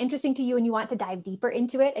is really interesting to you and you want to dive deeper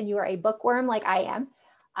into it and you are a bookworm like I am,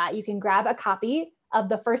 you can grab a copy of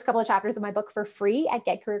the first couple of chapters of my book for free at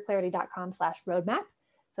getcareerclarity.com/roadmap.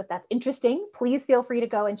 So if that's interesting, please feel free to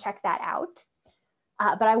go and check that out.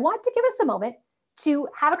 But I want to give us a moment to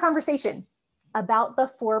have a conversation about the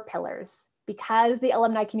 4 pillars because the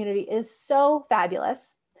alumni community is so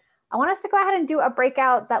fabulous. I want us to go ahead and do a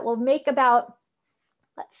breakout that will make about,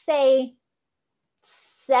 let's say,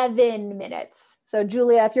 7 minutes. So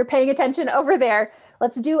Julia, if you're paying attention over there,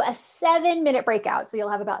 let's do a 7-minute breakout. So you'll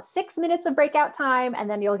have about 6 minutes of breakout time, and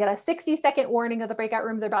then you'll get a 60-second warning that the breakout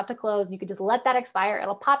rooms are about to close. And you can just let that expire.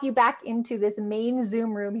 It'll pop you back into this main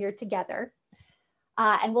Zoom room here together.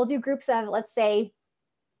 And we'll do groups of, let's say,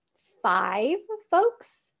 5 folks,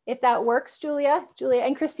 if that works, Julia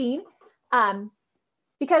and Christine,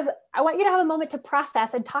 because I want you to have a moment to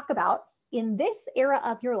process and talk about in this era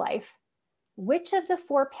of your life, which of the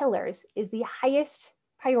 4 pillars is the highest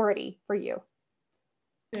priority for you?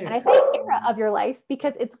 And I say era of your life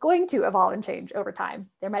because it's going to evolve and change over time.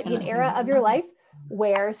 There might be an era of your life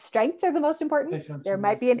where strengths are the most important. There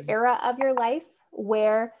might be an era of your life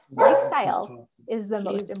where lifestyle is the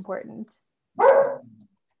most important.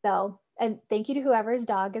 So, and thank you to whoever's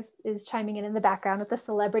dog is chiming in the background with the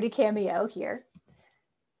celebrity cameo here.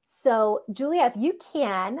 So Julia, if you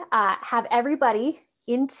can have everybody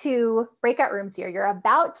into breakout rooms here. You're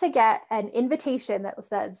about to get an invitation that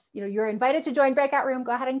says, you're invited to join breakout room.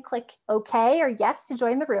 Go ahead and click OK or yes to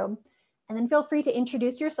join the room. And then feel free to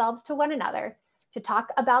introduce yourselves to one another to talk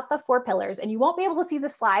about the 4 pillars. And you won't be able to see the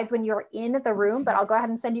slides when you're in the room, but I'll go ahead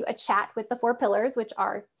and send you a chat with the 4 pillars, which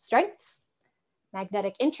are strengths,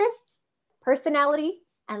 magnetic interests, personality,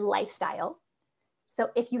 and lifestyle. So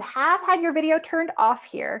if you have had your video turned off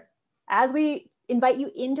here, as we invite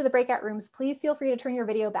you into the breakout rooms, please feel free to turn your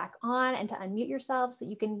video back on and to unmute yourselves so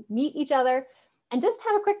that you can meet each other and just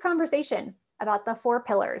have a quick conversation about the 4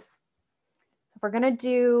 pillars. We're going to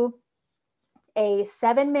do a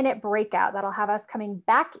 7-minute breakout that'll have us coming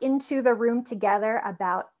back into the room together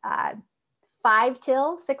about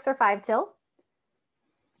 6 or 5 till.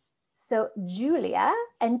 So Julia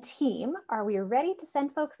and team, are we ready to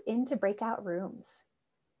send folks into breakout rooms?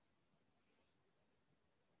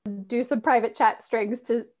 Do some private chat strings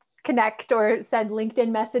to connect or send LinkedIn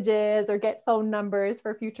messages or get phone numbers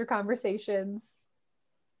for future conversations.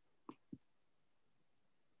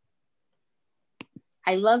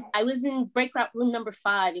 I was in breakout room number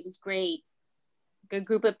 5. It was great. Good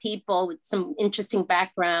group of people with some interesting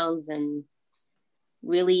backgrounds, and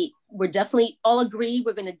really, we're definitely all agree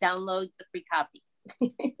we're going to download the free copy.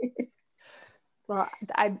 Well,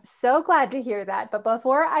 I'm so glad to hear that. But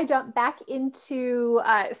before I jump back into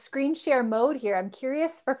screen share mode here, I'm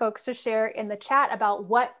curious for folks to share in the chat about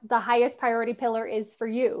what the highest priority pillar is for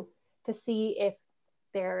you, to see if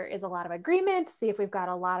there is a lot of agreement, see if we've got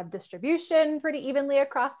a lot of distribution pretty evenly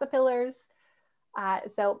across the pillars.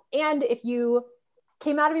 And if you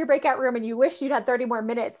came out of your breakout room and you wish you'd had 30 more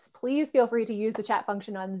minutes, please feel free to use the chat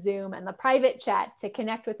function on Zoom and the private chat to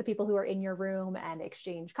connect with the people who are in your room and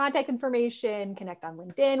exchange contact information, connect on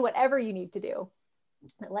LinkedIn, whatever you need to do.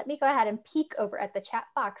 Let me go ahead and peek over at the chat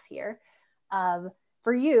box here.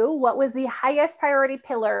 For you, what was the highest priority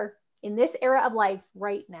pillar in this era of life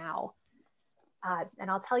right now? And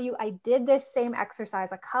I'll tell you, I did this same exercise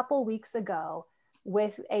a couple weeks ago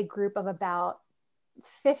with a group of about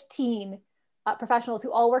 15 professionals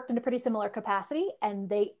who all worked in a pretty similar capacity, and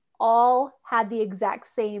they all had the exact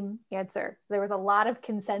same answer. There was a lot of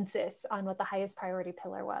consensus on what the highest priority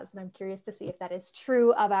pillar was. And I'm curious to see if that is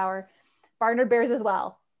true of our Barnard Bears as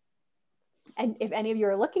well. And if any of you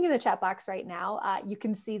are looking in the chat box right now, you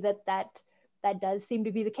can see that does seem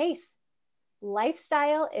to be the case.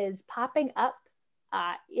 Lifestyle is popping up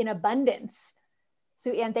in abundance.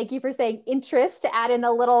 So Anne, thank you for saying interest to add in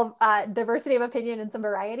a little diversity of opinion and some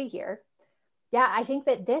variety here. Yeah, I think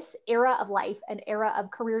that this era of life, an era of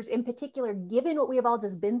careers in particular, given what we have all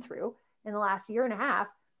just been through in the last year and a half,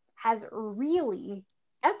 has really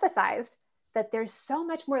emphasized that there's so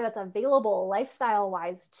much more that's available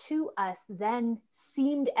lifestyle-wise to us than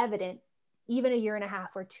seemed evident even a year and a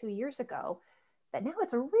half or 2 years ago. But now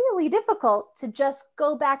it's really difficult to just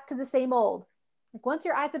go back to the same old. Like once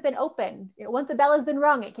your eyes have been open, once a bell has been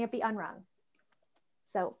rung, it can't be unrung.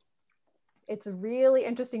 So it's really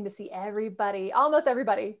interesting to see everybody, almost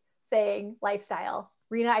everybody, saying lifestyle.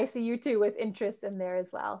 Rena, I see you too with interest in there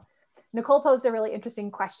as well. Nicole posed a really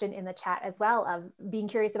interesting question in the chat as well, of being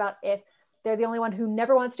curious about if they're the only one who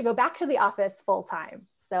never wants to go back to the office full time.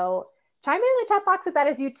 So chime in the chat box if that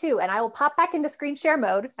is you too, and I will pop back into screen share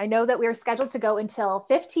mode. I know that we are scheduled to go until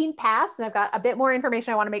 15 past, and I've got a bit more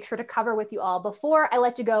information I want to make sure to cover with you all before I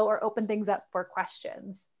let you go or open things up for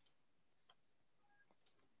questions.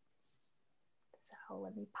 So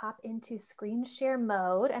let me pop into screen share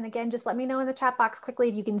mode. And again, just let me know in the chat box quickly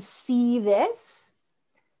if you can see this.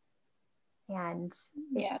 And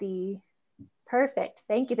yes. Perfect.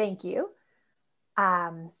 Thank you. Thank you.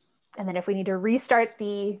 And then if we need to restart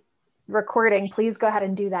the recording, please go ahead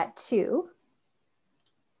and do that too.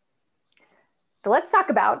 So let's talk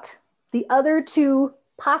about the other 2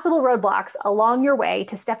 possible roadblocks along your way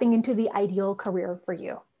to stepping into the ideal career for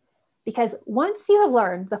you. Because once you have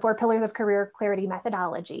learned the 4 pillars of career clarity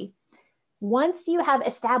methodology, once you have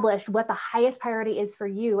established what the highest priority is for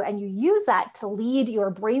you, and you use that to lead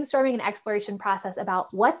your brainstorming and exploration process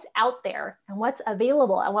about what's out there and what's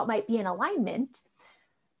available and what might be in alignment,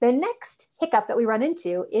 the next hiccup that we run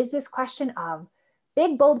into is this question of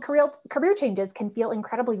big, bold career changes can feel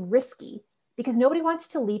incredibly risky because nobody wants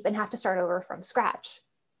to leap and have to start over from scratch.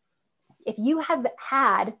 If you have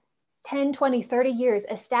had 10, 20, 30 years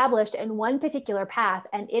established in one particular path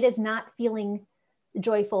and it is not feeling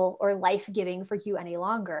joyful or life-giving for you any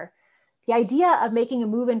longer, the idea of making a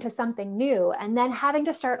move into something new and then having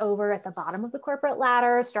to start over at the bottom of the corporate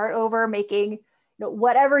ladder, start over making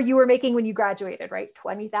whatever you were making when you graduated, right?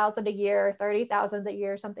 20,000 a year, 30,000 a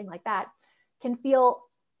year, something like that, can feel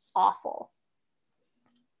awful.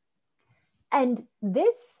 And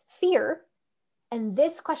this fear and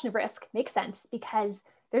this question of risk makes sense because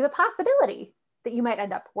there's a possibility that you might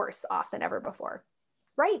end up worse off than ever before,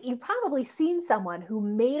 right? You've probably seen someone who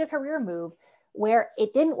made a career move where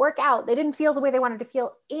it didn't work out, they didn't feel the way they wanted to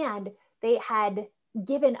feel, and they had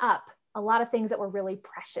given up a lot of things that were really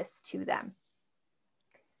precious to them.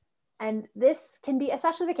 And this can be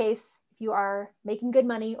especially the case if you are making good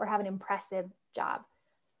money or have an impressive job.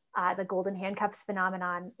 The golden handcuffs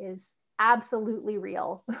phenomenon is absolutely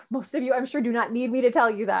real. Most of you, I'm sure, do not need me to tell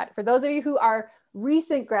you that. For those of you who are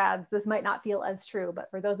recent grads, this might not feel as true, but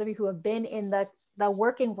for those of you who have been in the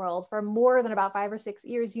working world for more than about 5 or 6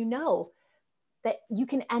 years, you know that you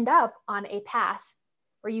can end up on a path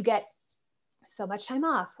where you get so much time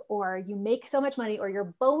off, or you make so much money, or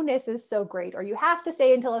your bonus is so great, or you have to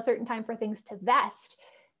stay until a certain time for things to vest,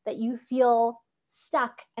 that you feel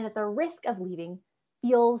stuck and that the risk of leaving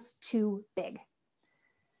feels too big.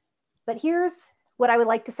 But here's what I would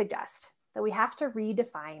like to suggest, that we have to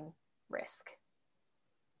redefine risk.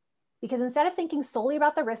 Because instead of thinking solely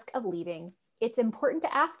about the risk of leaving, it's important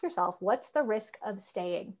to ask yourself, what's the risk of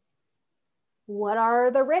staying? What are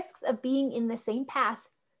the risks of being in the same path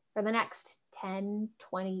for the next 10,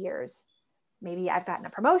 20 years? Maybe I've gotten a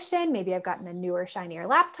promotion, maybe I've gotten a newer, shinier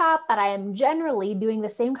laptop, but I am generally doing the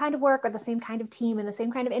same kind of work or the same kind of team in the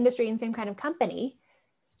same kind of industry and same kind of company.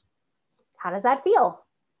 How does that feel?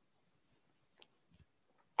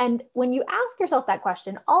 And when you ask yourself that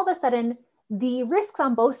question, all of a sudden, the risks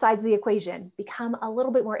on both sides of the equation become a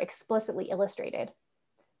little bit more explicitly illustrated.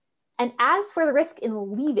 And as for the risk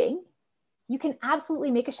in leaving, you can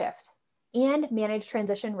absolutely make a shift and manage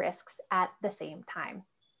transition risks at the same time.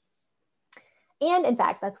 And in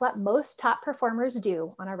fact, that's what most top performers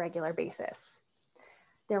do on a regular basis.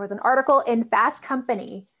 There was an article in Fast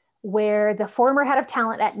Company where the former head of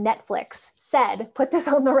talent at Netflix said, put this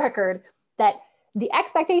on the record, that the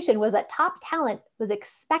expectation was that top talent was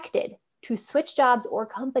expected to switch jobs or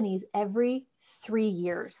companies every 3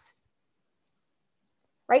 years.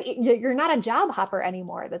 Right? You're not a job hopper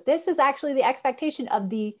anymore, that this is actually the expectation of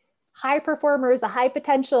the high performers, the high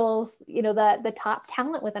potentials, the top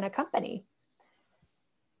talent within a company.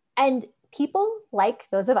 And people like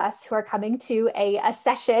those of us who are coming to a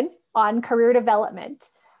session on career development,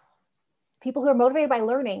 people who are motivated by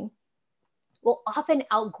learning, will often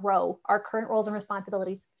outgrow our current roles and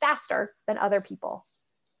responsibilities faster than other people.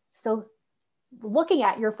 So looking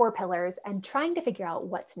at your 4 pillars and trying to figure out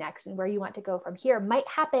what's next and where you want to go from here might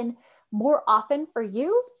happen more often for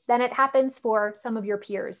you than it happens for some of your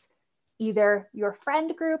peers, either your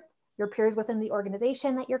friend group, your peers within the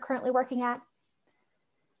organization that you're currently working at.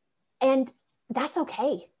 And that's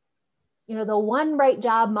okay. The one right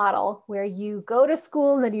job model where you go to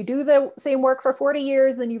school and then you do the same work for 40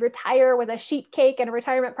 years, then you retire with a sheet cake and a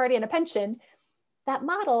retirement party and a pension, that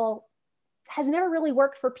model has never really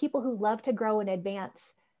worked for people who love to grow and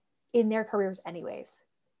advance in their careers anyways.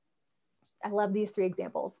 I love these 3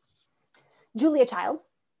 examples. Julia Child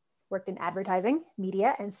worked in advertising,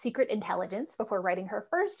 media, and secret intelligence before writing her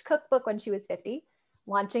first cookbook when she was 50,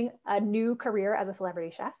 launching a new career as a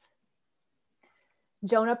celebrity chef.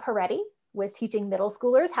 Jonah Peretti was teaching middle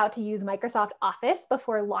schoolers how to use Microsoft Office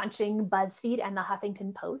before launching BuzzFeed and the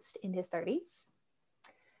Huffington Post in his 30s.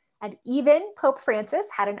 And even Pope Francis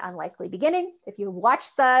had an unlikely beginning. If you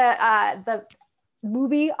watch the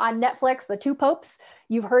movie on Netflix, The Two Popes,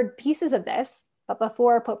 you've heard pieces of this. But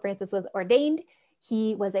before Pope Francis was ordained,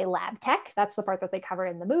 he was a lab tech. That's the part that they cover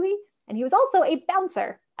in the movie. And he was also a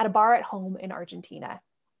bouncer at a bar at home in Argentina.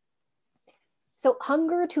 So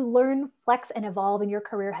hunger to learn, flex, and evolve in your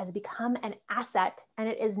career has become an asset, and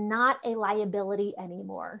it is not a liability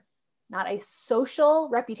anymore. Not a social,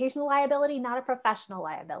 reputational liability, not a professional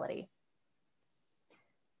liability.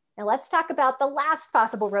 Now let's talk about the last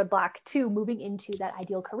possible roadblock to moving into that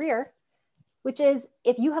ideal career, which is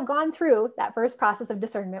if you have gone through that first process of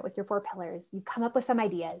discernment with your 4 pillars, you've come up with some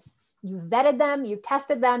ideas, you've vetted them, you've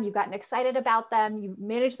tested them, you've gotten excited about them, you've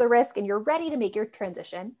managed the risk, and you're ready to make your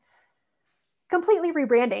transition. Completely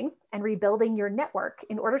rebranding and rebuilding your network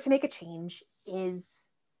in order to make a change is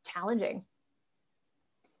challenging.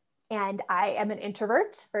 And I am an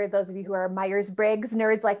introvert. For those of you who are Myers-Briggs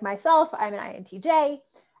nerds like myself, I'm an INTJ.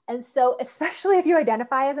 And so especially if you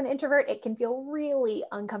identify as an introvert, it can feel really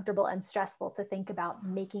uncomfortable and stressful to think about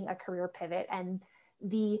making a career pivot and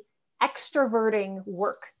the extroverting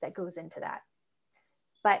work that goes into that.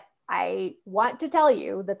 But I want to tell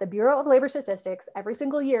you that the Bureau of Labor Statistics every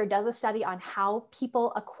single year does a study on how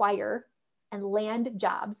people acquire and land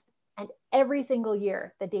jobs. And every single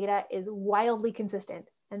year, the data is wildly consistent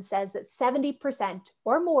and says that 70%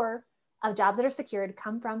 or more of jobs that are secured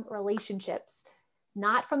come from relationships,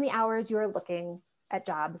 not from the hours you are looking at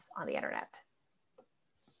jobs on the internet.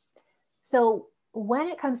 So when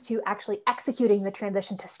it comes to actually executing the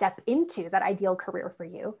transition to step into that ideal career for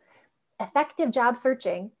you, effective job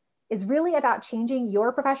searching is really about changing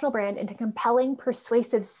your professional brand into compelling,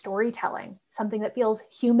 persuasive storytelling, something that feels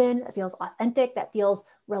human, that feels authentic, that feels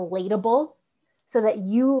relatable, so that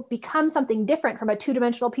you become something different from a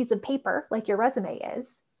two-dimensional piece of paper like your resume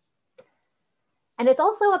is. And it's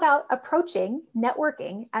also about approaching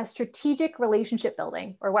networking as strategic relationship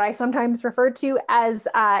building, or what I sometimes refer to as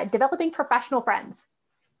developing professional friends.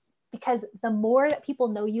 Because the more that people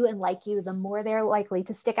know you and like you, the more they're likely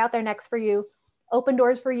to stick out their necks for you, open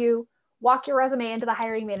doors for you, walk your resume into the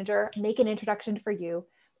hiring manager, make an introduction for you,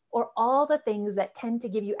 or all the things that tend to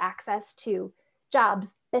give you access to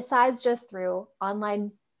jobs besides just through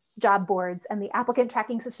online job boards and the applicant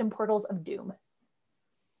tracking system portals of doom.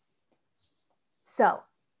 So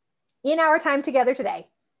in our time together today,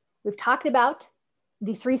 we've talked about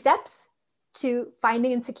the 3 steps to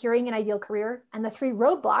finding and securing an ideal career and the 3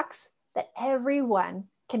 roadblocks that everyone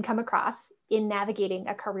can come across in navigating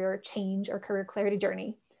a career change or career clarity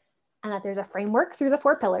journey. And that there's a framework through the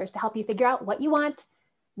 4 pillars to help you figure out what you want,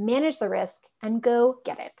 manage the risk, and go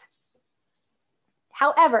get it.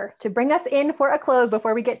 However, to bring us in for a close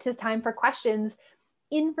before we get to time for questions,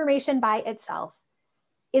 information by itself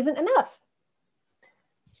isn't enough.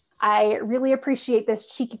 I really appreciate this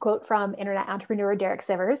cheeky quote from internet entrepreneur Derek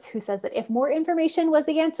Sivers, who says that if more information was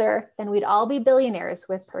the answer, then we'd all be billionaires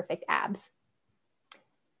with perfect abs.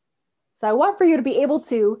 So I want for you to be able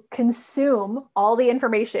to consume all the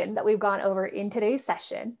information that we've gone over in today's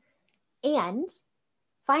session and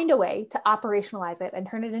find a way to operationalize it and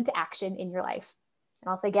turn it into action in your life. And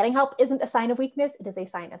I'll say getting help isn't a sign of weakness, it is a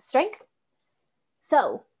sign of strength.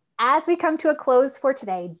 So as we come to a close for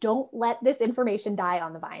today, don't let this information die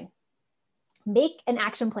on the vine. Make an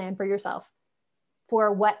action plan for yourself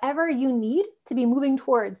for whatever you need to be moving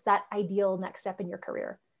towards that ideal next step in your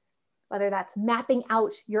career. Whether that's mapping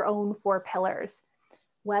out your own 4 pillars,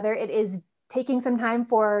 whether it is taking some time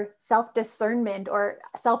for self-discernment or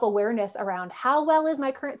self-awareness around how well is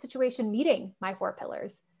my current situation meeting my 4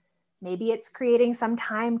 pillars. Maybe it's creating some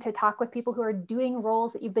time to talk with people who are doing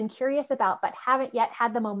roles that you've been curious about, but haven't yet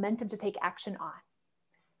had the momentum to take action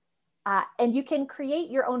on. And you can create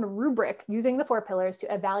your own rubric using the 4 pillars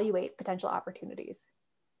to evaluate potential opportunities.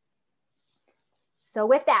 So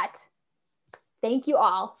with that, thank you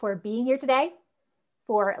all for being here today,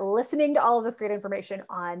 for listening to all of this great information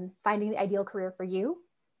on finding the ideal career for you.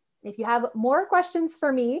 If you have more questions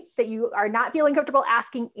for me that you are not feeling comfortable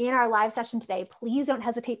asking in our live session today, please don't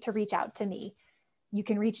hesitate to reach out to me. You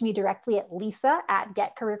can reach me directly at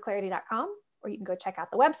lisa@getcareerclarity.com, or you can go check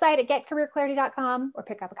out the website at getcareerclarity.com or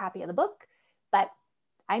pick up a copy of the book. But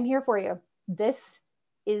I'm here for you. This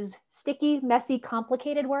is sticky, messy,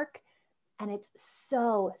 complicated work, and it's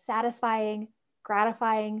so satisfying,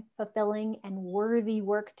 gratifying, fulfilling, and worthy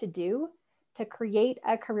work to do to create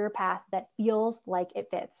a career path that feels like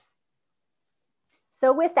it fits.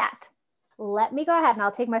 So with that, let me go ahead and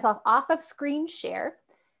I'll take myself off of screen share,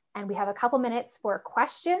 and we have a couple minutes for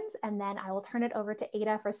questions, and then I will turn it over to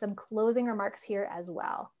Ada for some closing remarks here as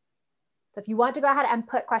well. So if you want to go ahead and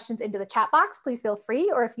put questions into the chat box, please feel free,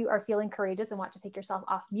 or if you are feeling courageous and want to take yourself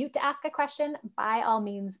off mute to ask a question, by all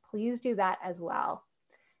means, please do that as well.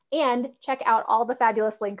 And check out all the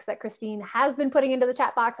fabulous links that Christine has been putting into the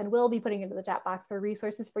chat box and will be putting into the chat box for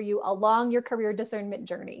resources for you along your career discernment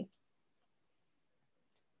journey.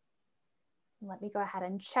 Let me go ahead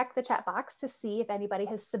and check the chat box to see if anybody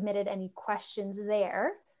has submitted any questions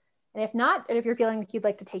there. And if not, and if you're feeling like you'd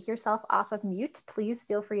like to take yourself off of mute, please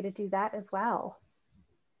feel free to do that as well.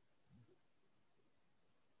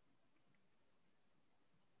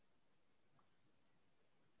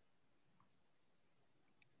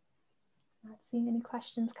 Not seeing any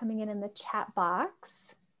questions coming in the chat box.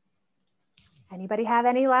 Anybody have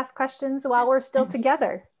any last questions while we're still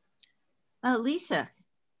together? Lisa,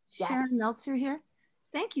 yes. Sharon Meltzer here.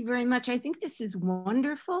 Thank you very much. I think this is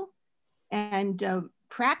wonderful. And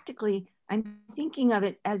practically, I'm thinking of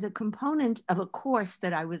it as a component of a course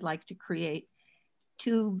that I would like to create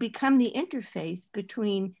to become the interface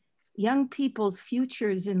between young people's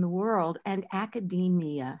futures in the world and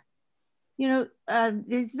academia. You know,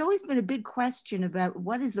 there's always been a big question about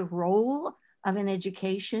what is the role of an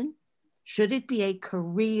education? Should it be a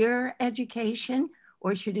career education,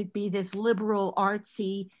 or should it be this liberal,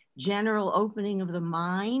 artsy, general opening of the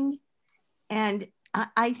mind? And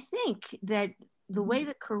I think that the way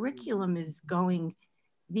the curriculum is going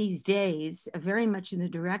these days, very much in the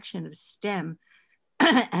direction of STEM,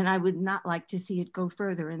 and I would not like to see it go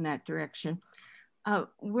further in that direction,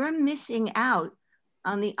 we're missing out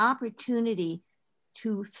on the opportunity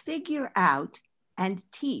to figure out and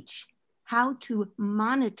teach how to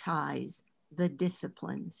monetize the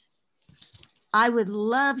disciplines. I would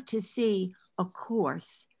love to see a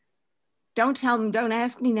course. Don't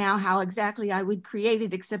ask me now how exactly I would create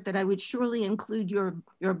it, except that I would surely include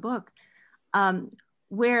your book,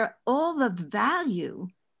 where all the value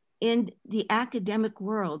in the academic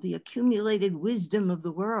world, the accumulated wisdom of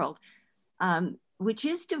the world, which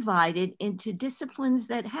is divided into disciplines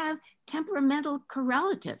that have temperamental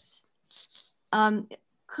correlatives,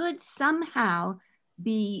 could somehow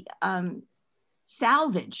be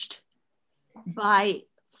salvaged by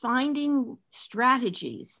finding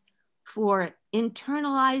strategies for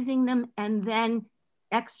internalizing them and then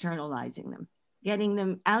externalizing them, getting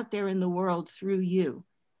them out there in the world through you.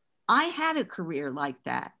 I had a career like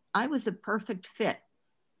that. I was a perfect fit.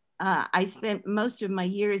 I spent most of my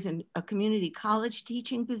years in a community college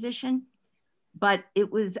teaching position, but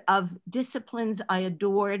it was of disciplines I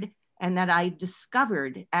adored and that I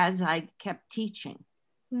discovered as I kept teaching.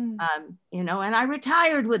 You know, and I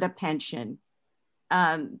retired with a pension,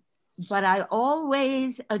 but I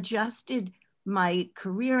always adjusted my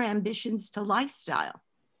career ambitions to lifestyle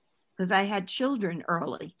because I had children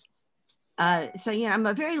early. So, you know, I'm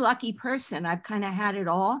a very lucky person. I've kind of had it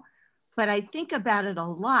all, but I think about it a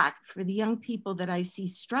lot for the young people that I see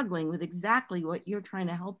struggling with exactly what you're trying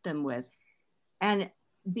to help them with. And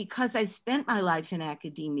because I spent my life in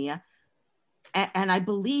academia, and I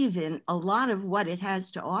believe in a lot of what it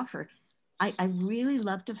has to offer, I really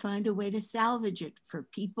love to find a way to salvage it for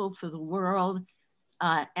people, for the world,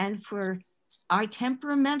 and for our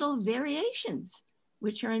temperamental variations,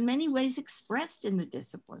 which are in many ways expressed in the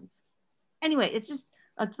disciplines. Anyway, it's just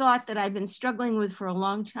a thought that I've been struggling with for a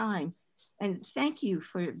long time. And thank you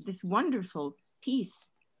for this wonderful piece.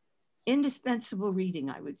 Indispensable reading,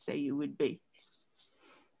 I would say you would be.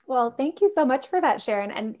 Well, thank you so much for that, Sharon.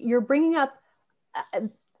 And you're bringing up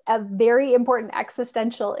a very important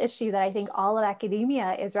existential issue that I think all of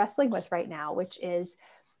academia is wrestling with right now, which is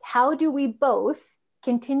how do we both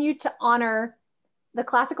continue to honor the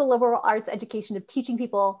classical liberal arts education of teaching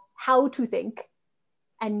people how to think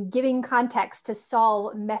and giving context to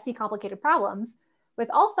solve messy, complicated problems, with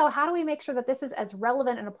also how do we make sure that this is as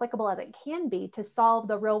relevant and applicable as it can be to solve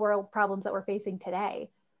the real world problems that we're facing today?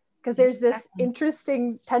 Because there's this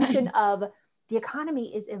interesting tension of the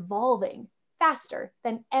economy is evolving faster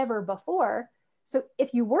than ever before. So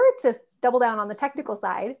if you were to double down on the technical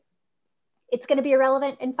side, it's going to be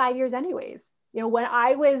irrelevant in 5 years anyways. You know, when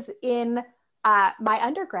I was in my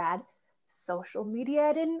undergrad, social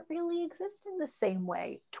media didn't really exist in the same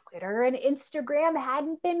way. Twitter and Instagram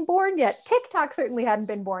hadn't been born yet. TikTok certainly hadn't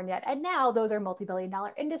been born yet. And now those are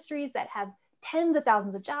multi-billion-dollar industries that have tens of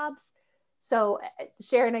thousands of jobs. So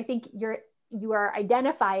Sharon, I think you are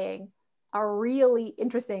identifying a really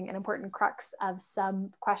interesting and important crux of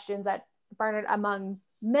some questions that Barnard, among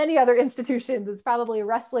many other institutions, is probably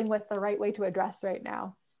wrestling with the right way to address right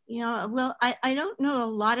now. Yeah, well, I don't know a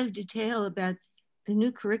lot of detail about the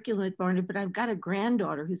new curriculum at Barnard, but I've got a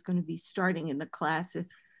granddaughter who's going to be starting in the class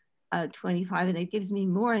of 25, and it gives me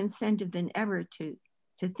more incentive than ever to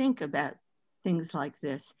think about things like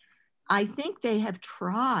this. I think they have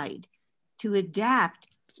tried to adapt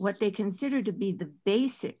what they consider to be the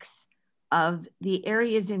basics of the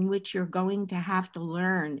areas in which you're going to have to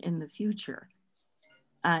learn in the future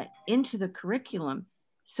into the curriculum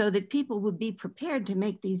so that people would be prepared to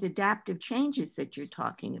make these adaptive changes that you're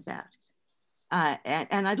talking about.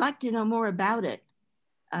 And I'd like to know more about it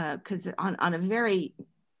because on a very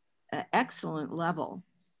excellent level,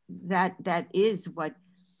 that is what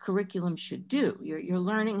curriculum should do. You're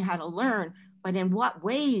learning how to learn, but in what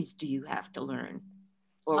ways do you have to learn?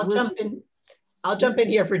 Or I'll jump in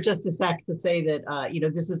here for just a sec to say that, you know,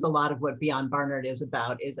 this is a lot of what Beyond Barnard is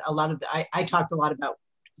about, is a lot of, I talked a lot about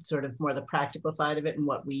sort of more the practical side of it and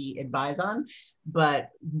what we advise on. But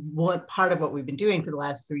what part of what we've been doing for the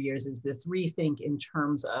last 3 years is this rethink in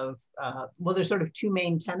terms of, well, there's sort of two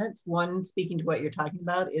main tenets. One, speaking to what you're talking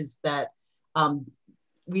about, is that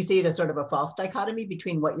we see it as sort of a false dichotomy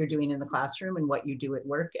between what you're doing in the classroom and what you do at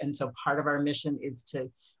work. And so part of our mission is to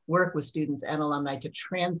work with students and alumni to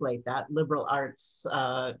translate that liberal arts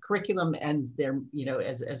curriculum and their,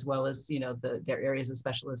 as well as, their areas of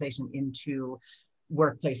specialization into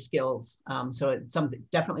workplace skills. So it's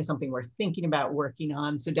definitely something we're thinking about working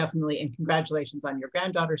on. So definitely, and congratulations on your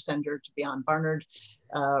granddaughter, send her to be on Barnard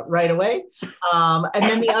right away. And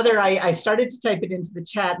then the other, I started to type it into the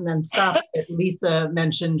chat and then stopped. Lisa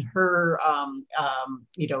mentioned her,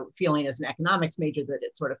 feeling as an economics major that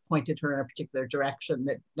it sort of pointed her in a particular direction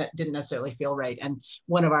that didn't necessarily feel right. And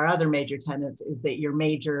one of our other major tenets is that your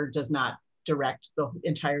major does not direct the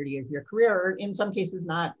entirety of your career, or in some cases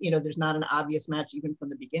not, there's not an obvious match even from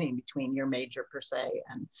the beginning between your major per se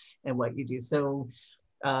and what you do. So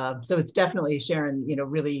it's definitely, Sharon,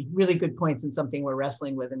 really, really good points and something we're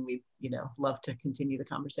wrestling with, and we, love to continue the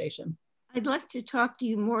conversation. I'd love to talk to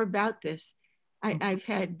you more about this. I've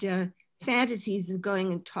had fantasies of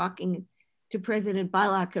going and talking to President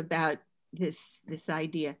Balak about this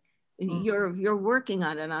idea. Mm-hmm. You're working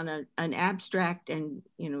on it on an abstract and,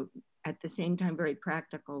 at the same time, very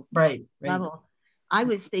practical level. I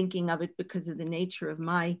was thinking of it because of the nature of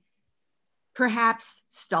my perhaps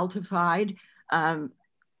stultified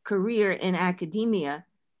career in academia.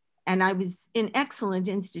 And I was in excellent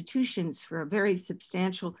institutions for a very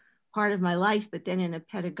substantial part of my life, but then in a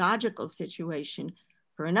pedagogical situation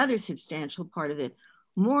for another substantial part of it,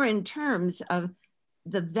 more in terms of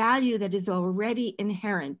the value that is already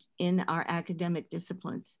inherent in our academic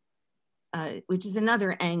disciplines, which is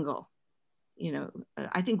another angle.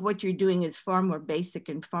 I think what you're doing is far more basic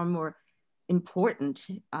and far more important,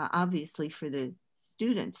 obviously, for the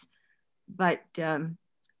students. But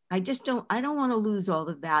I don't want to lose all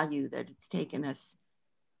the value that it's taken us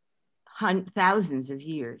thousands of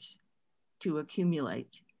years to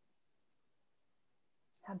accumulate.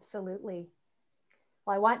 Absolutely.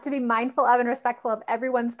 Well, I want to be mindful of and respectful of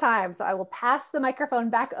everyone's time. So I will pass the microphone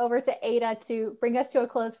back over to Ada to bring us to a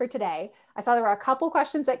close for today. I saw there were a couple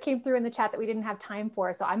questions that came through in the chat that we didn't have time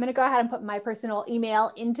for. So I'm going to go ahead and put my personal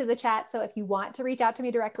email into the chat. So if you want to reach out to me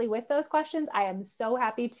directly with those questions, I am so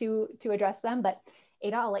happy to address them. But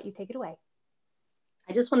Ada, I'll let you take it away.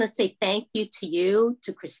 I just want to say thank you to you,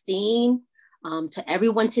 to Christine, to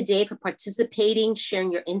everyone today for participating,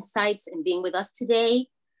 sharing your insights and being with us today.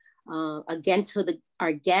 Again, to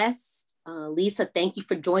our guests, Lisa, thank you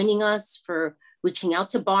for joining us, for reaching out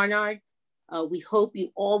to Barnard. We hope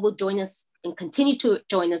you all will join us and continue to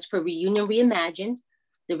join us for Reunion Reimagined.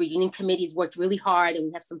 The Reunion Committee's worked really hard and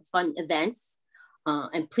we have some fun events.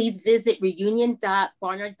 And please visit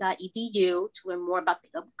reunion.barnard.edu to learn more about the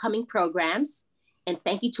upcoming programs. And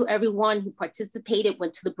thank you to everyone who participated,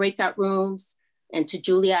 went to the breakout rooms, and to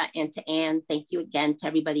Julia and to Anne. Thank you again to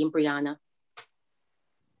everybody and Brianna.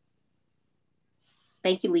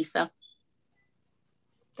 Thank you, Lisa.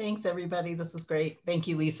 Thanks, everybody. This was great. Thank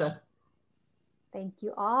you, Lisa. Thank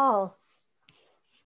you all.